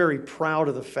 So we're very proud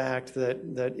of the fact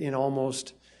that in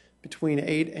almost between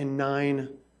 8 and 9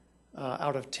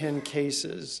 out of 10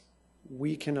 cases,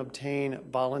 we can obtain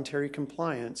voluntary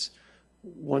compliance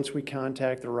once we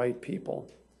contact the right people.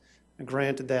 And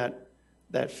granted, that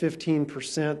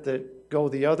 15% that go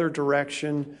the other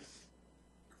direction,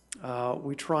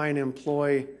 we try and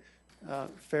employ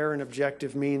fair and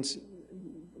objective means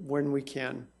when we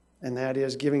can, and that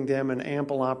is giving them an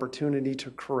ample opportunity to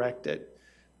correct it.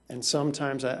 And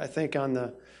sometimes I think on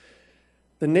the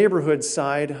neighborhood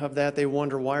side of that, they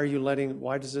wonder,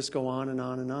 why does this go on and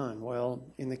on and on? Well,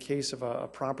 in the case of a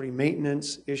property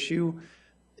maintenance issue,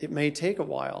 it may take a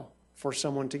while for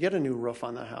someone to get a new roof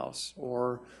on the house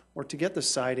or to get the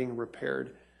siding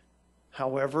repaired.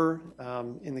 However,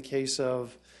 in the case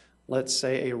of, let's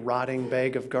say, a rotting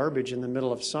bag of garbage in the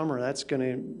middle of summer, that's going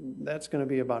to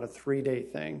be about a 3-day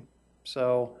thing.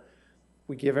 So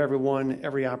we give everyone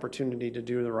every opportunity to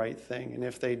do the right thing, and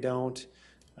if they don't,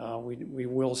 we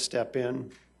will step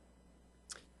in.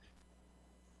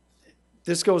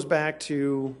 This goes back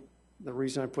to the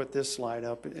reason I put this slide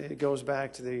up. It goes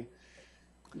back to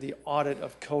the audit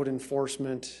of code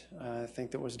enforcement, I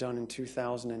think that was done in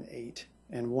 2008.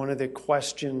 And one of the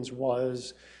questions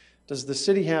was, does the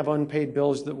city have unpaid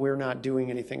bills that we're not doing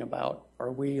anything about?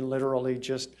 Are we literally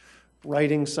just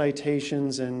writing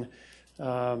citations and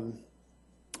not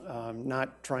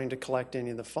trying to collect any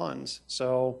of the funds?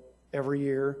 So every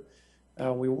year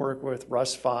we work with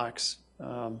Russ Fox,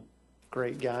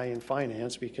 great guy in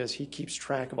finance because he keeps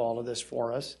track of all of this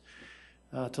for us,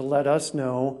 to let us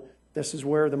know this is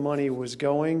where the money was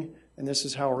going and this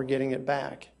is how we're getting it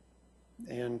back.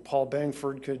 And Paul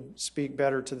Bangford could speak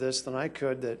better to this than I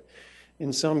could, that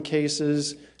in some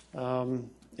cases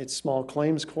it's small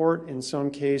claims court, in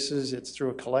some cases it's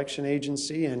through a collection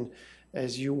agency, and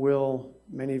as you will,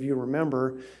 many of you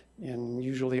remember, in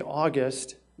usually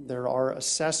August, there are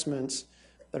assessments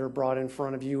that are brought in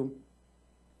front of you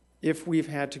if we've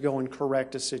had to go and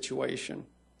correct a situation.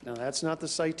 Now, that's not the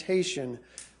citation.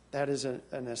 That is an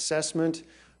assessment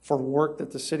for work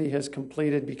that the city has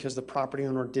completed because the property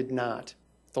owner did not.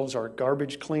 Those are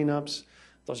garbage cleanups.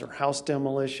 Those are house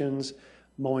demolitions.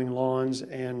 mowing lawns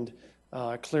and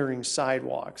clearing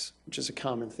sidewalks, which is a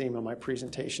common theme of my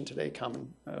presentation today,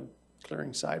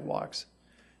 clearing sidewalks.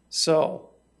 So,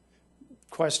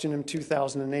 question in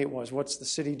 2008 was, what's the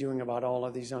city doing about all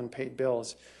of these unpaid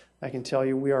bills? I can tell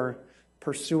you we are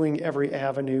pursuing every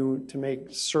avenue to make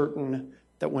certain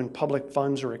that when public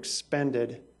funds are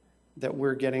expended, that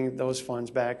we're getting those funds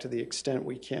back to the extent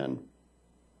we can.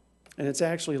 And it's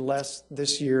actually less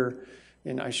this year,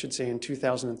 and I should say in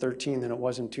 2013, than it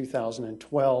was in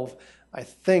 2012. I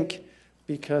think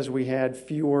because we had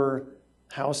fewer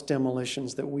house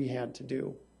demolitions that we had to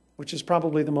do, which is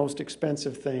probably the most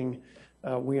expensive thing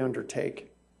we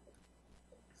undertake.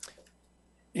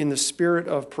 In the spirit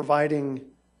of providing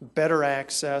better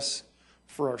access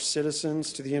for our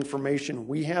citizens to the information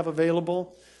we have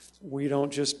available, we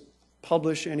don't just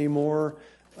publish any more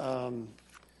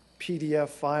PDF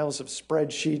files of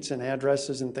spreadsheets and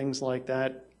addresses and things like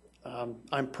that.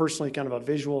 I'm personally kind of a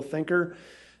visual thinker,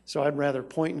 so I'd rather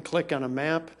point and click on a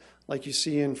map like you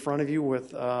see in front of you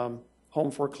with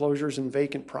home foreclosures and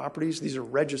vacant properties. These are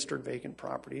registered vacant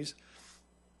properties.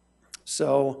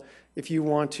 So if you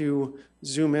want to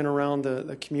zoom in around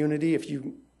the community, if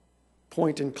you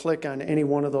point and click on any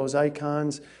one of those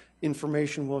icons,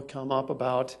 information will come up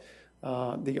about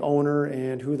the owner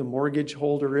and who the mortgage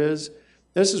holder is.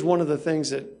 This is one of the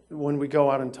things that when we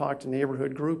go out and talk to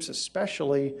neighborhood groups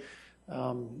especially,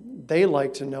 they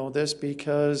like to know this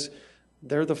because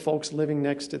they're the folks living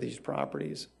next to these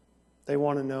properties. They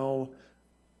want to know,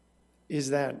 is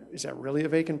that really a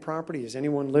vacant property? Is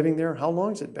anyone living there? How long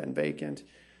has it been vacant?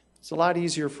 It's a lot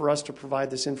easier for us to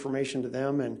provide this information to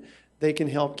them, and they can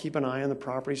help keep an eye on the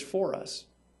properties for us.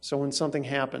 So when something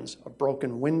happens, a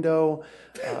broken window,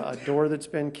 a door that's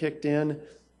been kicked in,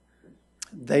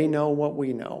 they know what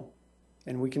we know,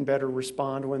 and we can better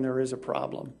respond when there is a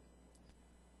problem.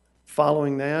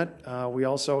 Following that, we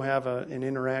also have an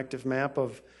interactive map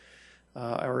of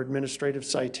our administrative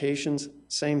citations.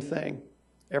 Same thing.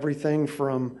 Everything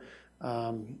from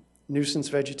nuisance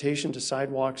vegetation to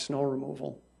sidewalk snow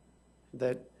removal.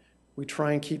 That we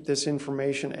try and keep this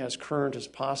information as current as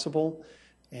possible,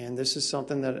 and this is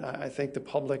something that I think the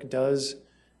public does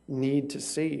need to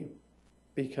see,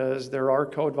 because there are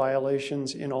code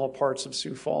violations in all parts of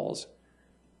Sioux Falls.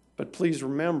 But please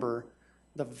remember,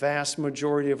 the vast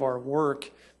majority of our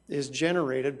work is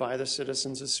generated by the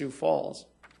citizens of Sioux Falls.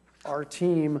 Our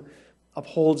team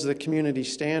upholds the community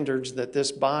standards that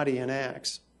this body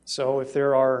enacts. So if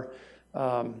there are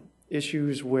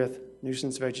issues with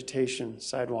nuisance vegetation,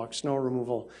 sidewalk snow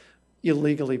removal,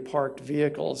 illegally parked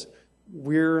vehicles,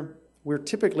 we're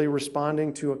typically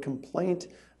responding to a complaint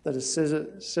that a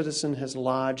citizen has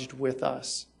lodged with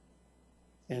us.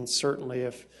 And certainly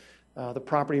if the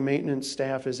property maintenance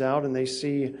staff is out and they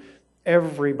see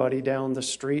everybody down the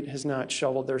street has not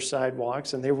shoveled their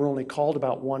sidewalks and they were only called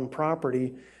about one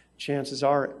property, chances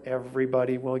are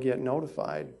everybody will get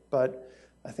notified. But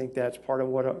I think that's part of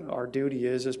what our duty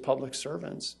is as public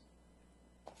servants.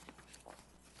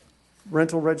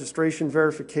 Rental registration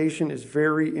verification is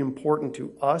very important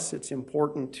to us. It's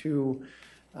important to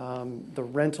the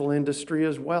rental industry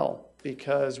as well,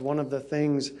 because one of the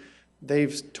things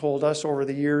they've told us over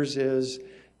the years is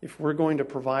if we're going to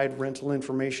provide rental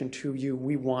information to you,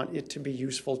 we want it to be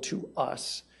useful to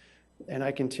us. And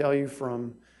I can tell you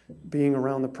from being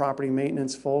around the property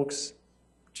maintenance folks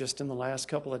just in the last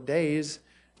couple of days,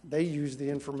 they use the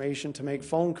information to make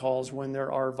phone calls when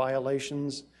there are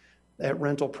violations at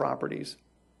rental properties.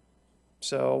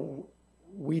 So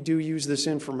we do use this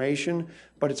information,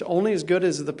 but it's only as good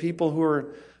as the people who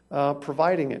are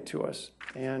providing it to us.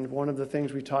 And one of the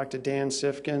things we talked to Dan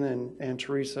Sifkin and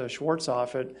Teresa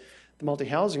Schwartzoff at the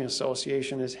Multi-Housing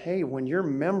Association is, hey, when your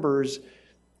members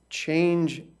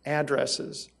change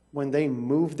addresses, when they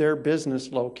move their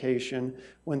business location,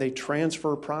 when they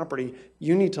transfer property,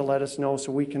 you need to let us know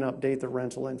so we can update the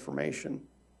rental information.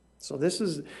 So this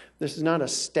is not a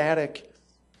static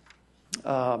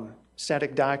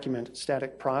document,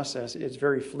 static process. It's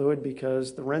very fluid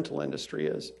because the rental industry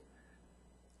is.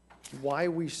 Why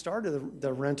we started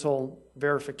the rental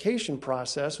verification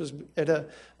process was at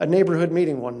a neighborhood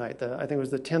meeting one night. I think it was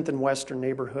the 10th and Western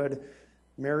neighborhood.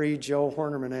 Mary Jo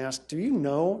Hornerman asked, do you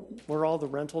know where all the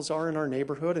rentals are in our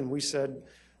neighborhood? And we said,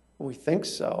 we think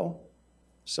so.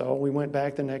 So we went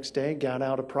back the next day, got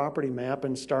out a property map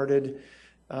and started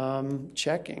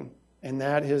checking. And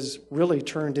that has really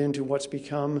turned into what's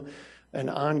become an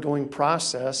ongoing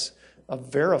process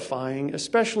of verifying,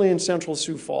 especially in central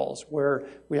Sioux Falls, where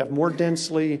we have a more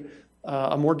densely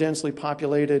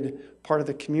populated part of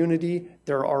the community.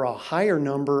 There are a higher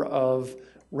number of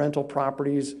rental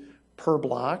properties per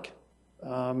block.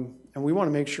 And we want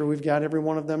to make sure we've got every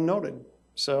one of them noted.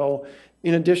 So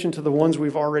in addition to the ones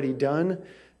we've already done,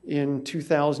 in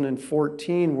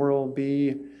 2014, we'll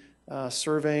be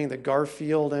surveying the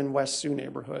Garfield and West Sioux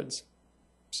neighborhoods.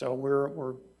 So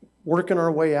we're working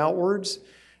our way outwards,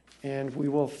 and we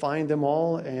will find them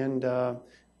all and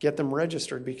get them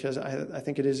registered, because I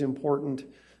think it is important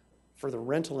for the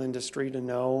rental industry to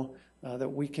know that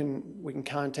we can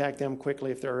contact them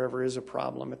quickly if there ever is a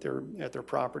problem at their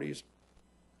properties.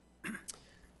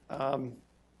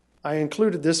 I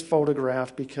included this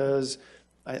photograph because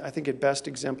I think it best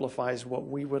exemplifies what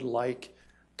we would like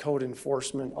code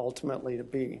enforcement ultimately to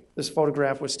be. This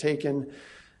photograph was taken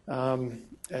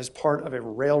as part of a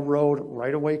railroad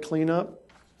right-of-way cleanup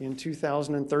in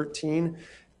 2013.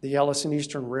 The Ellison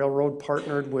Eastern Railroad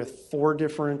partnered with four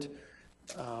different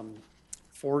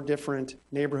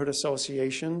neighborhood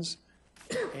associations,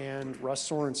 and Russ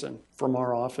Sorensen from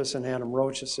our office and Adam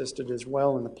Roach assisted as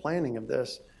well in the planning of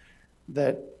this,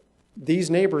 that these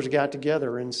neighbors got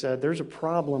together and said, there's a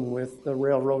problem with the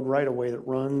railroad right-of-way that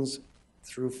runs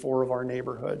through four of our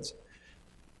neighborhoods.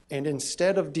 And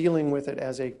instead of dealing with it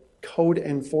as a code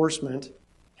enforcement,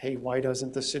 hey, why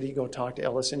doesn't the city go talk to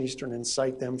Ellison Eastern and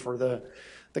cite them for the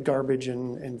garbage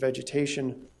and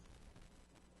vegetation?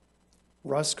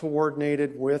 Russ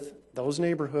coordinated with those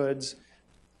neighborhoods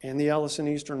and the Ellison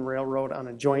Eastern Railroad on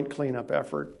a joint cleanup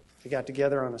effort. They got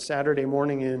together on a Saturday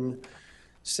morning in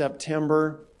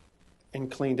September and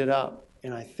cleaned it up.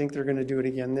 And I think they're going to do it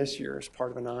again this year as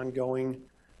part of an ongoing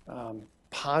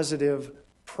positive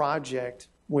project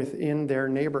within their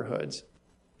neighborhoods.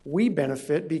 We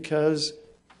benefit because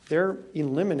they're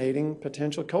eliminating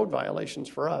potential code violations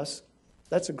for us.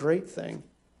 That's a great thing.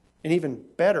 And even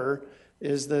better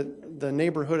is that the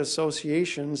neighborhood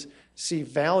associations see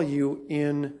value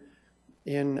in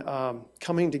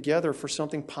coming together for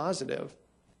something positive.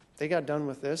 They got done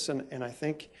with this, and I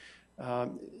think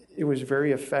it was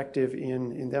very effective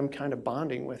in them kind of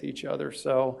bonding with each other.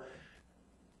 So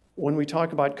when we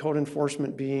talk about code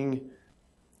enforcement being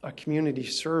a community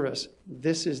service,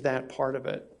 this is that part of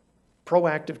it.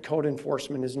 Proactive code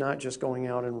enforcement is not just going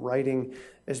out and writing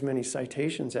as many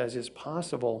citations as is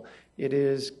possible. It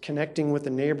is connecting with the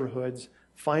neighborhoods,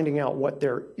 finding out what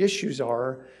their issues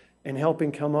are, and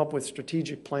helping come up with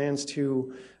strategic plans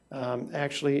to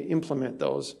actually implement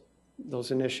those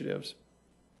initiatives.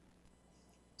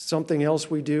 Something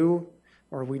else we do,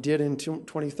 or we did in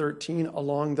 2013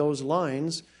 along those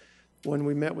lines, when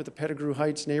we met with the Pettigrew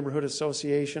Heights Neighborhood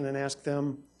Association and asked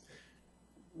them,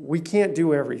 we can't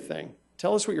do everything.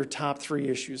 Tell us what your top 3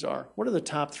 issues are. What are the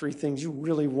top 3 things you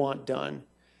really want done?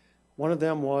 One of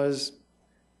them was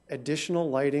additional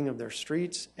lighting of their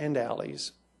streets and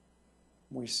alleys.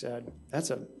 We said, that's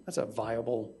a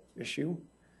viable issue.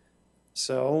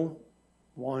 So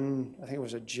I think it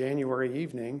was a January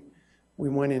evening, we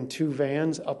went in 2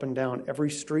 vans up and down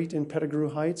every street in Pettigrew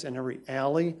Heights and every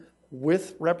alley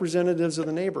with representatives of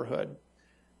the neighborhood,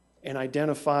 and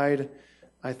identified,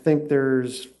 I think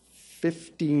there's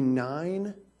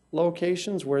 59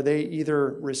 locations where they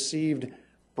either received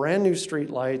brand new street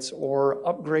lights or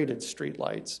upgraded street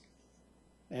lights.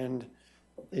 And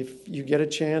if you get a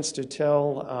chance to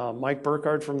tell Mike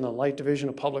Burkhardt from the Light Division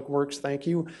of Public Works, thank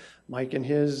you. Mike and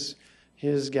his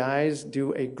guys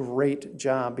do a great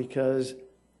job, because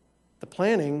the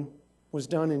planning was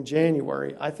done in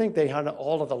January. I think they had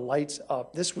all of the lights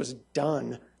up. This was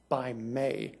done by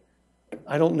May.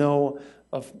 I don't know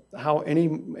of how any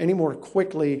more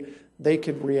quickly they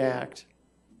could react.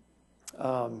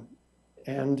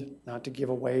 And not to give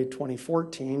away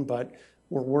 2014, but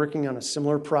we're working on a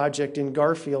similar project in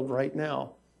Garfield right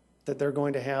now, that they're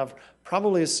going to have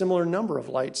probably a similar number of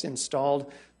lights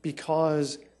installed,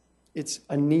 because it's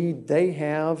a need they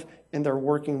have and they're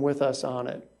working with us on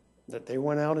it. That they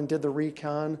went out and did the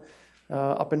recon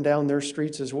up and down their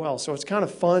streets as well. So it's kind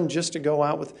of fun just to go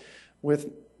out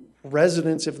with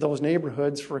residents of those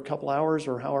neighborhoods for a couple hours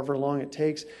or however long it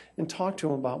takes and talk to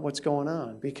them about what's going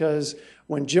on. Because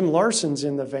when Jim Larson's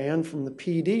in the van from the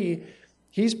PD,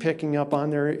 he's picking up on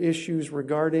their issues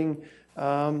regarding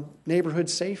neighborhood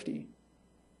safety.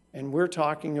 And we're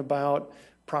talking about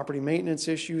property maintenance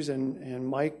issues, and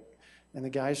Mike and the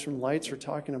guys from Lights are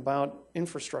talking about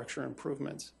infrastructure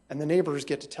improvements. And the neighbors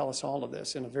get to tell us all of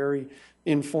this in a very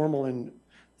informal, and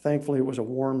thankfully it was a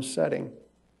warm setting.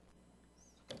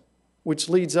 Which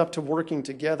leads up to working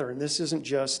together. And this isn't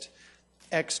just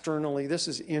externally, this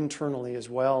is internally as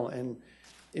well. And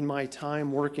in my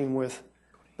time working with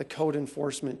the code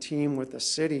enforcement team with the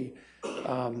city,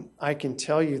 I can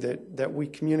tell you that we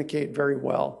communicate very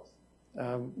well.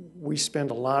 We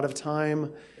spend a lot of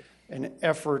time an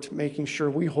effort making sure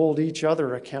we hold each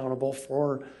other accountable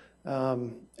for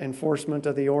enforcement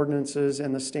of the ordinances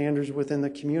and the standards within the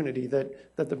community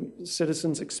that the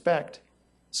citizens expect.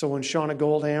 So when Shauna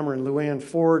Goldhammer and Luann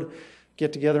Ford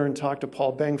get together and talk to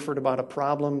Paul Bengford about a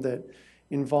problem that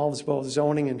involves both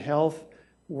zoning and health,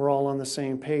 we're all on the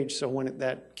same page. So when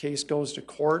that case goes to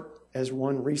court, as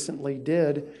one recently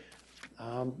did,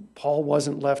 Paul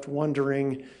wasn't left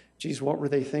wondering, geez, what were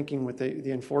they thinking with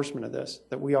the enforcement of this?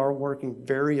 That we are working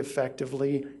very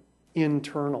effectively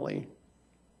internally.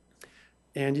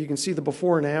 And you can see the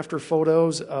before and after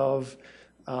photos of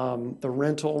the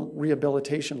rental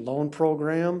rehabilitation loan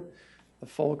program. The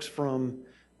folks from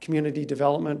Community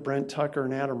Development, Brent Tucker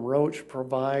and Adam Roach,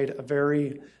 provide a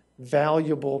very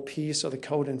valuable piece of the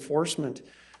code enforcement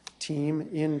team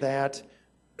in that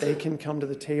they can come to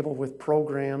the table with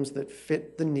programs that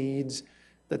fit the needs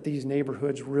that these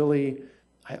neighborhoods really,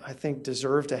 I think,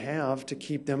 deserve to have to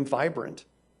keep them vibrant.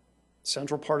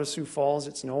 Central part of Sioux Falls,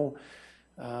 it's no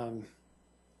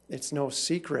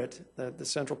secret that the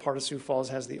central part of Sioux Falls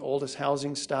has the oldest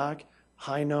housing stock,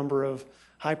 high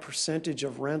percentage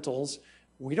of rentals.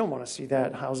 We don't want to see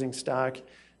that housing stock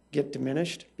get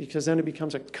diminished, because then it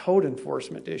becomes a code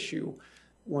enforcement issue.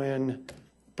 When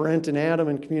Brent and Adam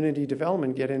and Community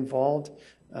Development get involved,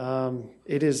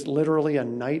 it is literally a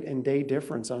night and day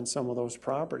difference on some of those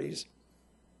properties.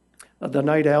 The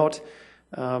night out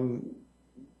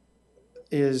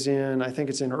is I think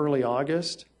it's in early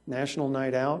August, National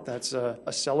Night Out. That's a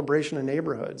celebration of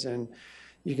neighborhoods. And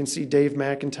you can see Dave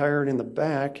McIntyre in the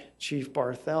back, Chief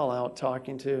Barthel, out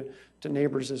talking to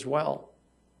neighbors as well.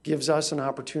 Gives us an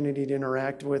opportunity to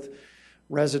interact with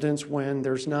residents when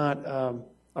there's not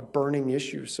a burning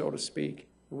issue, so to speak.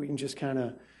 We can just kind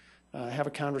of have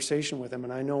a conversation with them.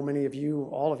 And I know many of you,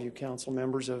 all of you council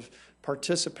members, have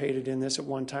participated in this at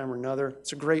one time or another.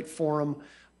 It's a great forum.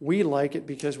 We like it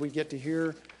because we get to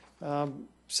hear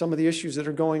some of the issues that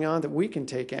are going on that we can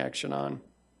take action on.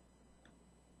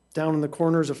 Down in the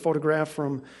corner is a photograph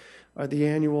from the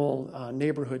annual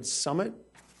Neighborhood Summit.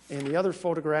 And the other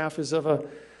photograph is of a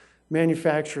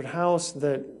manufactured house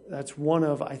that's one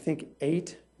of, I think,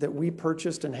 8 that we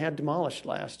purchased and had demolished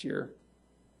last year.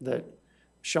 That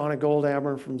Shauna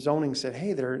Goldhammer from zoning said,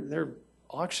 hey, they're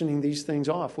auctioning these things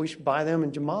off. We should buy them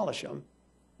and demolish them.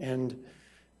 And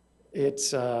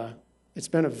it's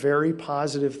been a very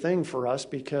positive thing for us,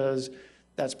 because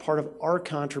that's part of our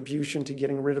contribution to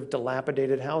getting rid of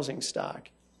dilapidated housing stock.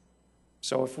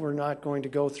 So if we're not going to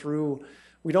go through,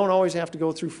 we don't always have to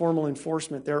go through formal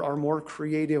enforcement. There are more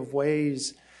creative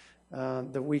ways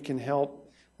that we can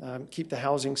help keep the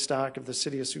housing stock of the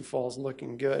city of Sioux Falls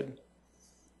looking good.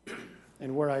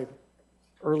 And where I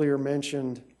earlier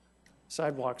mentioned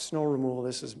sidewalk snow removal,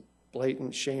 this is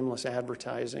blatant, shameless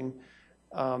advertising.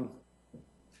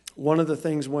 One of the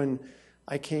things when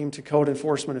I came to code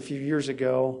enforcement a few years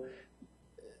ago,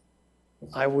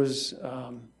 I was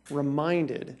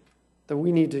reminded that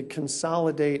we need to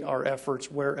consolidate our efforts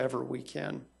wherever we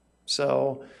can.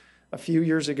 So a few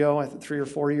years ago, I think 3 or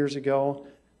 4 years ago,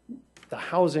 the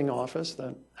housing office,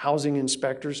 the housing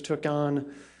inspectors, took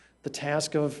on the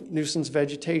task of nuisance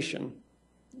vegetation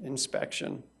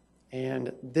inspection.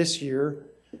 And this year,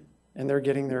 and they're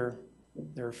getting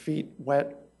their feet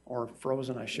wet, or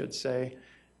frozen, I should say,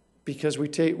 because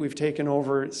we've taken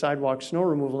over sidewalk snow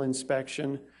removal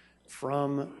inspection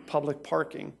from public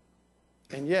parking.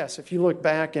 And yes, if you look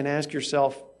back and ask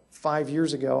yourself 5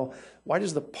 years ago, why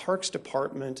does the Parks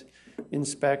Department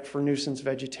inspect for nuisance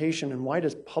vegetation, and why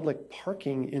does public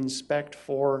parking inspect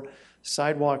for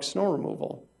sidewalk snow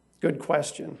removal? Good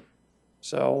question.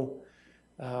 So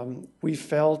we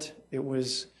felt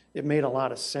it made a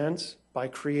lot of sense by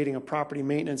creating a property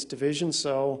maintenance division.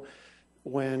 So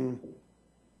when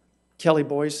Kelly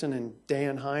Boyson and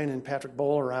Dan Hine and Patrick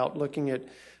Bowl are out looking at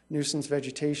nuisance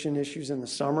vegetation issues in the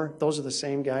summer, those are the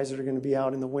same guys that are going to be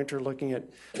out in the winter looking at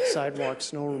sidewalk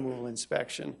snow removal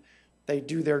inspection. They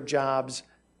do their jobs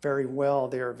very well.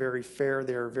 They are very fair.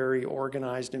 They are very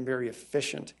organized and very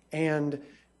efficient. And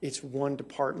it's one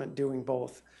department doing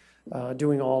both,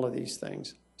 doing all of these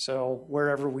things. So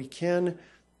wherever we can,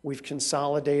 we've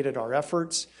consolidated our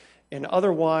efforts. And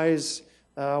otherwise,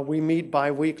 we meet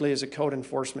bi-weekly as a code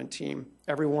enforcement team.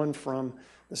 Everyone from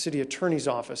the city attorney's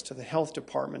office to the health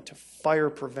department to fire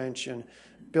prevention,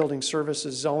 building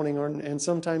services, zoning, and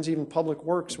sometimes even public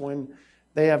works when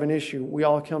they have an issue. We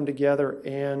all come together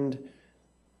and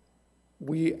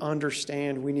we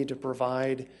understand we need to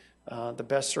provide the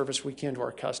best service we can to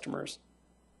our customers.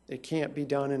 It can't be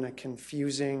done in a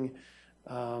confusing,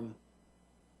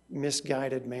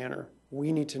 misguided manner.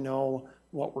 We need to know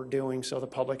what we're doing so the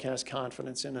public has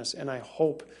confidence in us. And I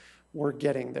hope we're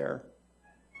getting there.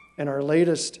 And our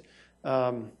latest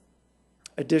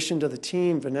addition to the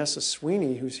team, Vanessa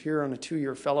Sweeney, who's here on a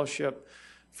 2-year fellowship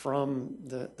from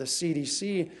the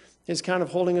CDC, is kind of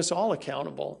holding us all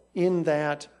accountable in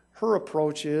that her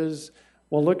approach is,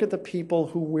 well, look at the people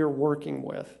who we're working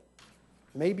with.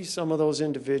 Maybe some of those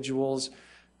individuals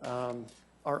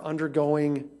are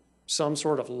undergoing some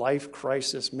sort of life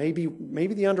crisis. Maybe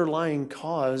the underlying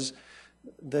cause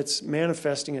that's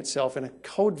manifesting itself in a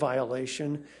code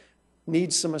violation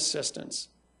needs some assistance.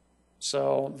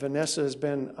 So Vanessa has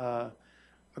been a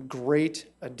great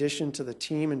addition to the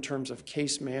team in terms of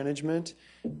case management,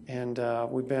 and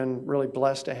we've been really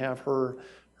blessed to have her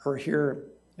here.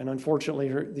 And unfortunately,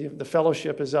 the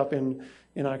fellowship is up in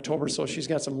October, so she's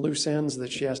got some loose ends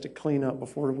that she has to clean up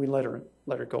before we let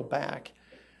her go back.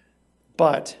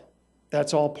 But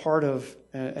that's all part of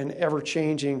an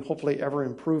ever-changing, hopefully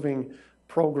ever-improving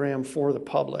program for the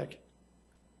public.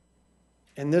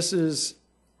 And this is,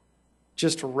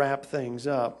 just to wrap things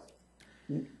up,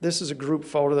 this is a group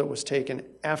photo that was taken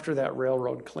after that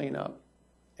railroad cleanup.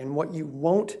 And what you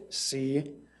won't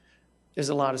see is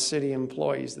a lot of city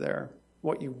employees there.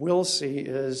 What you will see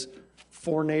is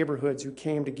 4 neighborhoods who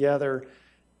came together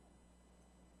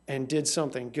and did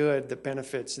something good that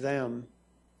benefits them.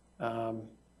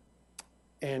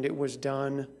 And it was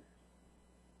done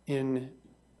in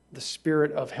the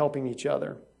spirit of helping each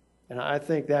other. And I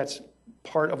think that's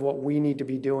part of what we need to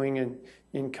be doing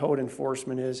in code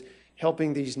enforcement, is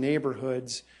helping these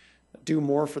neighborhoods do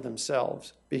more for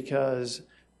themselves, because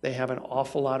they have an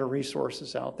awful lot of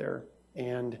resources out there,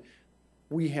 and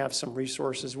we have some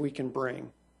resources we can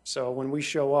bring. So when we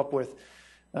show up with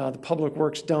the Public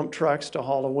Works dump trucks to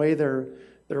haul away their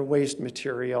waste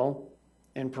material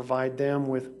and provide them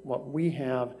with what we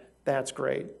have, that's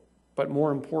great. But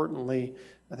more importantly,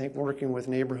 I think working with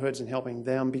neighborhoods and helping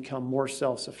them become more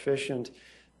self-sufficient,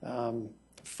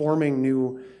 forming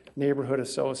new neighborhood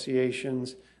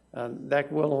associations,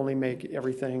 that will only make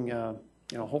everything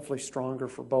hopefully stronger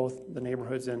for both the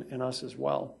neighborhoods and us as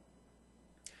well.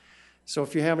 So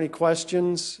if you have any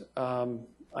questions,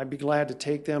 I'd be glad to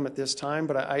take them at this time,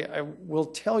 but I will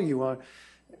tell you,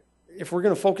 if we're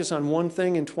going to focus on one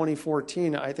thing in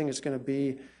 2014, I think it's going to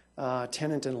be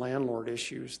tenant and landlord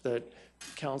issues. That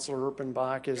Councilor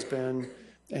Erpenbach has been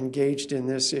engaged in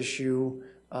this issue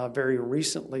very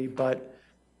recently, but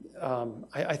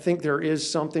I think there is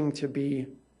something to be,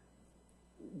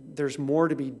 there's more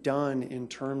to be done in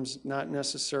terms not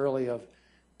necessarily of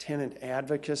tenant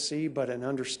advocacy, but an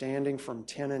understanding from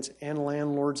tenants and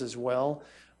landlords as well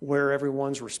where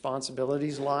everyone's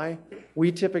responsibilities lie.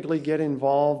 We typically get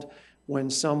involved when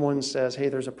someone says, hey,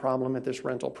 there's a problem at this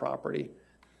rental property.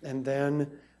 And then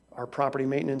our property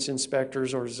maintenance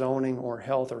inspectors or zoning or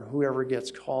health or whoever gets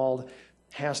called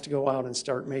has to go out and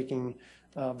start making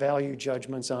value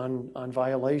judgments on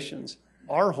violations.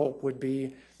 Our hope would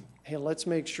be, hey, let's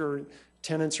make sure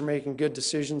tenants are making good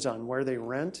decisions on where they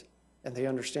rent, and they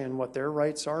understand what their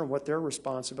rights are and what their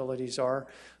responsibilities are.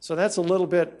 So that's a little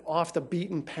bit off the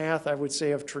beaten path, I would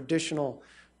say, of traditional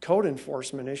code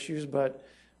enforcement issues, but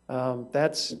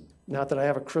that's not that I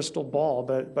have a crystal ball,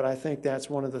 but I think that's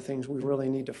one of the things we really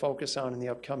need to focus on in the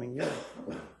upcoming year.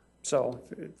 So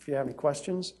if you have any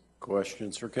questions.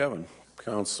 Questions for Kevin.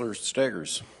 Councilor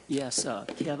Staggers. Yes,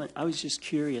 Kevin, I was just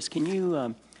curious. Can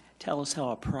you tell us how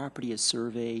a property is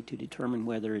surveyed to determine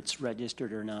whether it's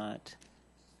registered or not?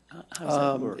 How does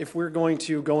that work? If we're going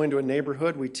to go into a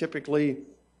neighborhood, we typically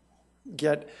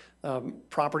get a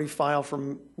property file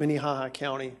from Minnehaha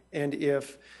County. And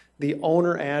if the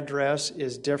owner address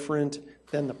is different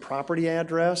than the property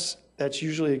address, that's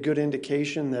usually a good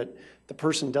indication that the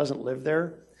person doesn't live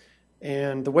there.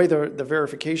 And the way the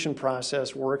verification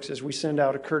process works is we send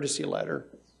out a courtesy letter.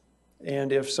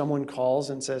 And if someone calls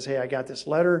and says, hey, I got this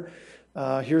letter,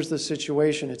 here's the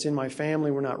situation, it's in my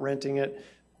family, we're not renting it,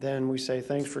 then we say,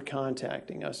 thanks for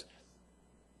contacting us.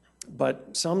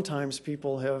 But sometimes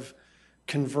people have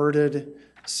converted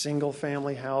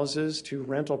single-family houses to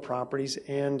rental properties,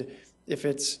 and if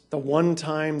it's the one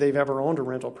time they've ever owned a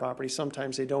rental property,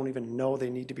 sometimes they don't even know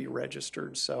they need to be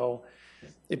registered. So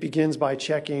it begins by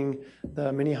checking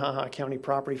the Minnehaha County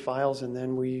property files, and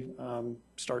then we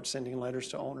start sending letters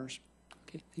to owners.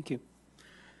 Okay, thank you.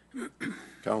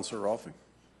 Councilor Rolfing.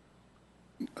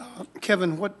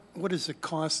 Kevin, what is the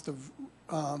cost of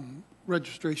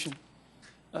registration?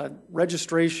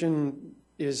 Registration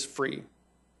is free.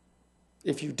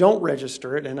 If you don't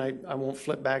register it, and I won't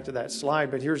flip back to that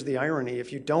slide, but here's the irony.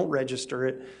 If you don't register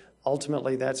it,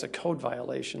 ultimately that's a code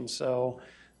violation. So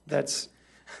there's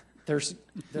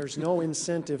no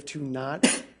incentive to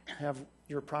not have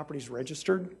your properties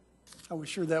registered. I was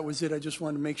sure that was it. I just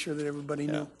wanted to make sure that everybody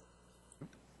knew.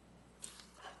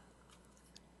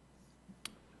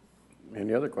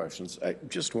 Any other questions?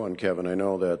 Just one, Kevin. I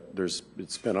know that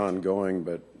it's been ongoing,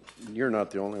 but you're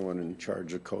not the only one in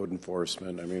charge of code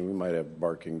enforcement. I mean, we might have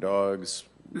barking dogs,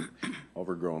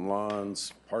 overgrown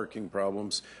lawns, parking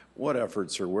problems. What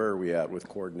efforts or where are we at with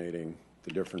coordinating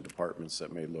the different departments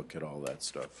that may look at all that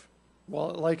stuff?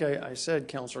 Well, like I said,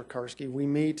 Councilor Karski, we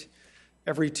meet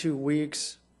every 2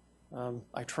 weeks.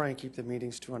 I try and keep the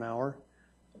meetings to an hour.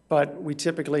 But we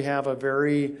typically have a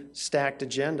very stacked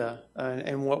agenda,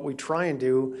 and what we try and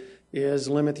do is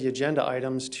limit the agenda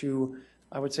items to,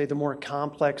 I would say, the more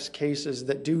complex cases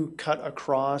that do cut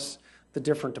across the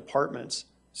different departments,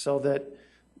 so that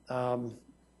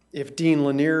if Dean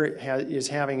Lanier is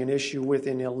having an issue with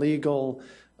an illegal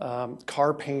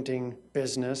car painting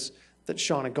business, that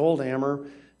Shauna Goldhammer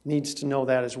needs to know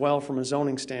that as well from a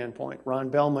zoning standpoint. Ron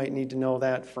Bell might need to know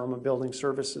that from a building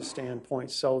services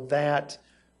standpoint, so that,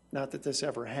 not that this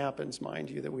ever happens, mind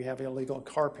you, that we have illegal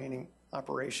car painting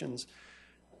operations,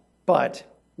 but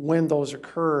when those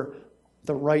occur,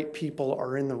 the right people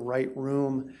are in the right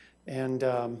room, and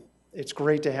it's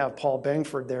great to have Paul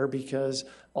Bangford there, because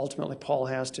ultimately Paul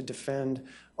has to defend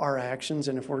our actions,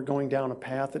 and if we're going down a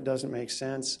path that doesn't make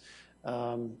sense,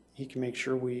 he can make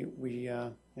sure we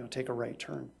take a right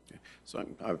turn. So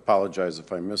I apologize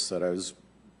if I missed that.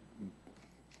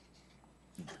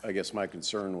 I guess my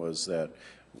concern was that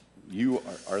you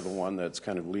are the one that's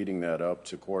kind of leading that up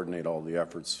to coordinate all the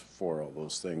efforts for all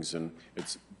those things, and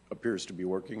it appears to be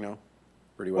working now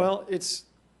pretty well. Well,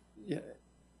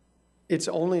 it's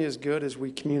only as good as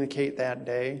we communicate that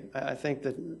day. I think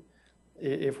that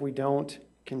if we don't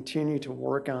continue to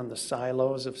work on the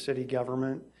silos of city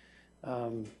government,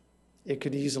 it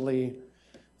could easily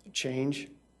change.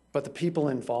 But the people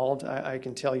involved, I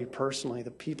can tell you personally,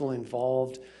 the people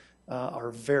involved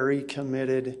are very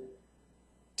committed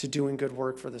to doing good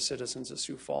work for the citizens of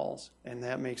Sioux Falls. And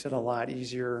that makes it a lot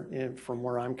easier from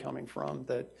where I'm coming from,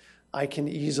 that I can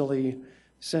easily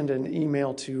send an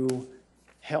email to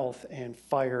health and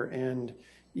fire and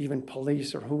even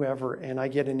police or whoever, and I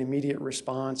get an immediate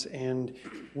response, and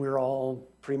we're all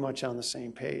pretty much on the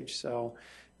same page. So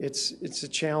it's a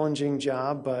challenging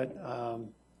job, but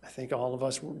I think all of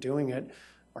us doing it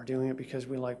are doing it because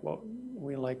we like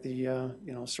the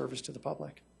service to the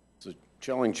public. It's a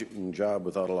challenging job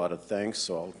without a lot of thanks,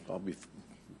 so I'll be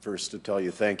first to tell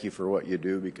you thank you for what you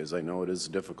do, because I know it is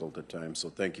difficult at times, so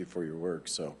thank you for your work.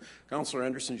 So, Councilor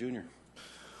Anderson Jr.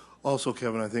 Also,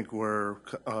 Kevin, I think where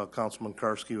Councilman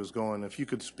Karski was going, if you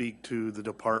could speak to the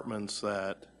departments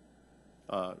that,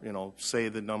 say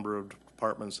the number of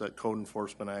departments that code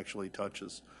enforcement actually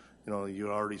touches.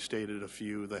 You already stated a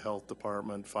few: the health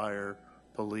department, fire,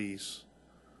 police.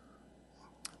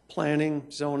 Planning,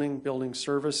 zoning, building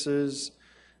services,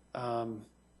 parks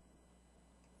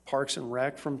and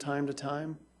rec from time to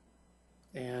time.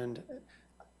 And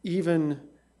even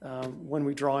when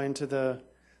we draw into the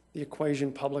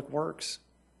equation public works,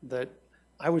 that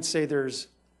I would say there's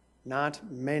not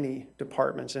many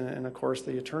departments, and of course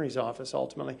the attorney's office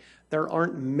ultimately, there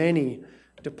aren't many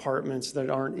departments that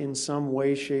aren't in some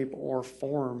way, shape, or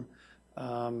form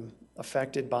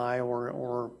affected by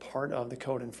or part of the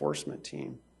code enforcement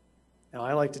team. Now,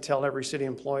 I like to tell every city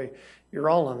employee, you're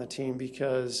all on the team,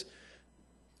 because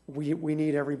we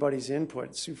need everybody's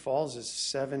input. Sioux Falls is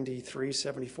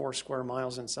 74 square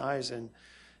miles in size, and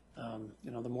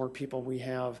the more people we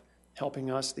have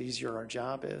helping us, the easier our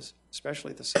job is,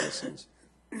 especially the citizens.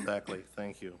 Exactly.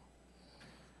 Thank you.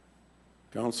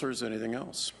 Councilors, anything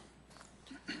else?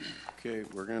 Okay,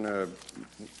 we're going to,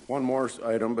 one more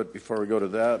item, but before we go to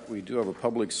that, we do have a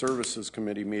Public Services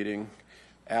Committee meeting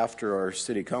after our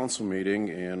City Council meeting,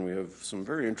 and we have some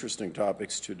very interesting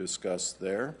topics to discuss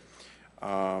there.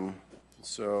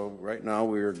 So right now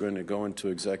we are going to go into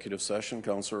executive session.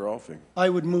 Councilor Rolfing. I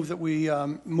would move that we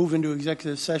move into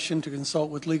executive session to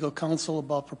consult with legal counsel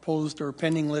about proposed or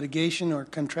pending litigation or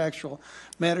contractual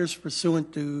matters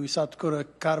pursuant to South Dakota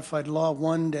Codified Law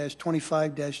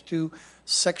 1-25-2,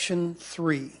 Section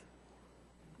 3.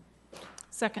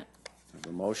 Second. I have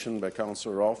a motion by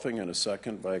Councilor Rolfing and a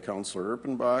second by Councilor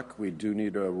Erpenbach. We do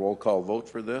need a roll call vote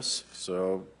for this,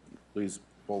 so please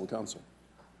poll the council.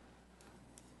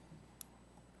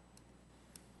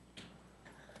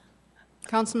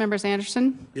 Council members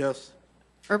Anderson? Yes.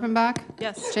 Erpenbach?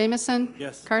 Yes. Jamison?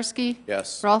 Yes. Karski?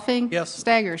 Yes. Rolfing? Yes.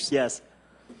 Staggers? Yes.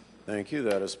 Thank you.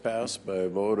 That is passed by a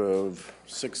vote of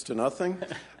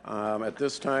 6-0. At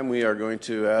this time, we are going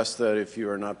to ask that if you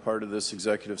are not part of this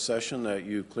executive session, that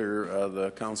you clear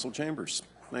the council chambers.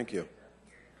 Thank you.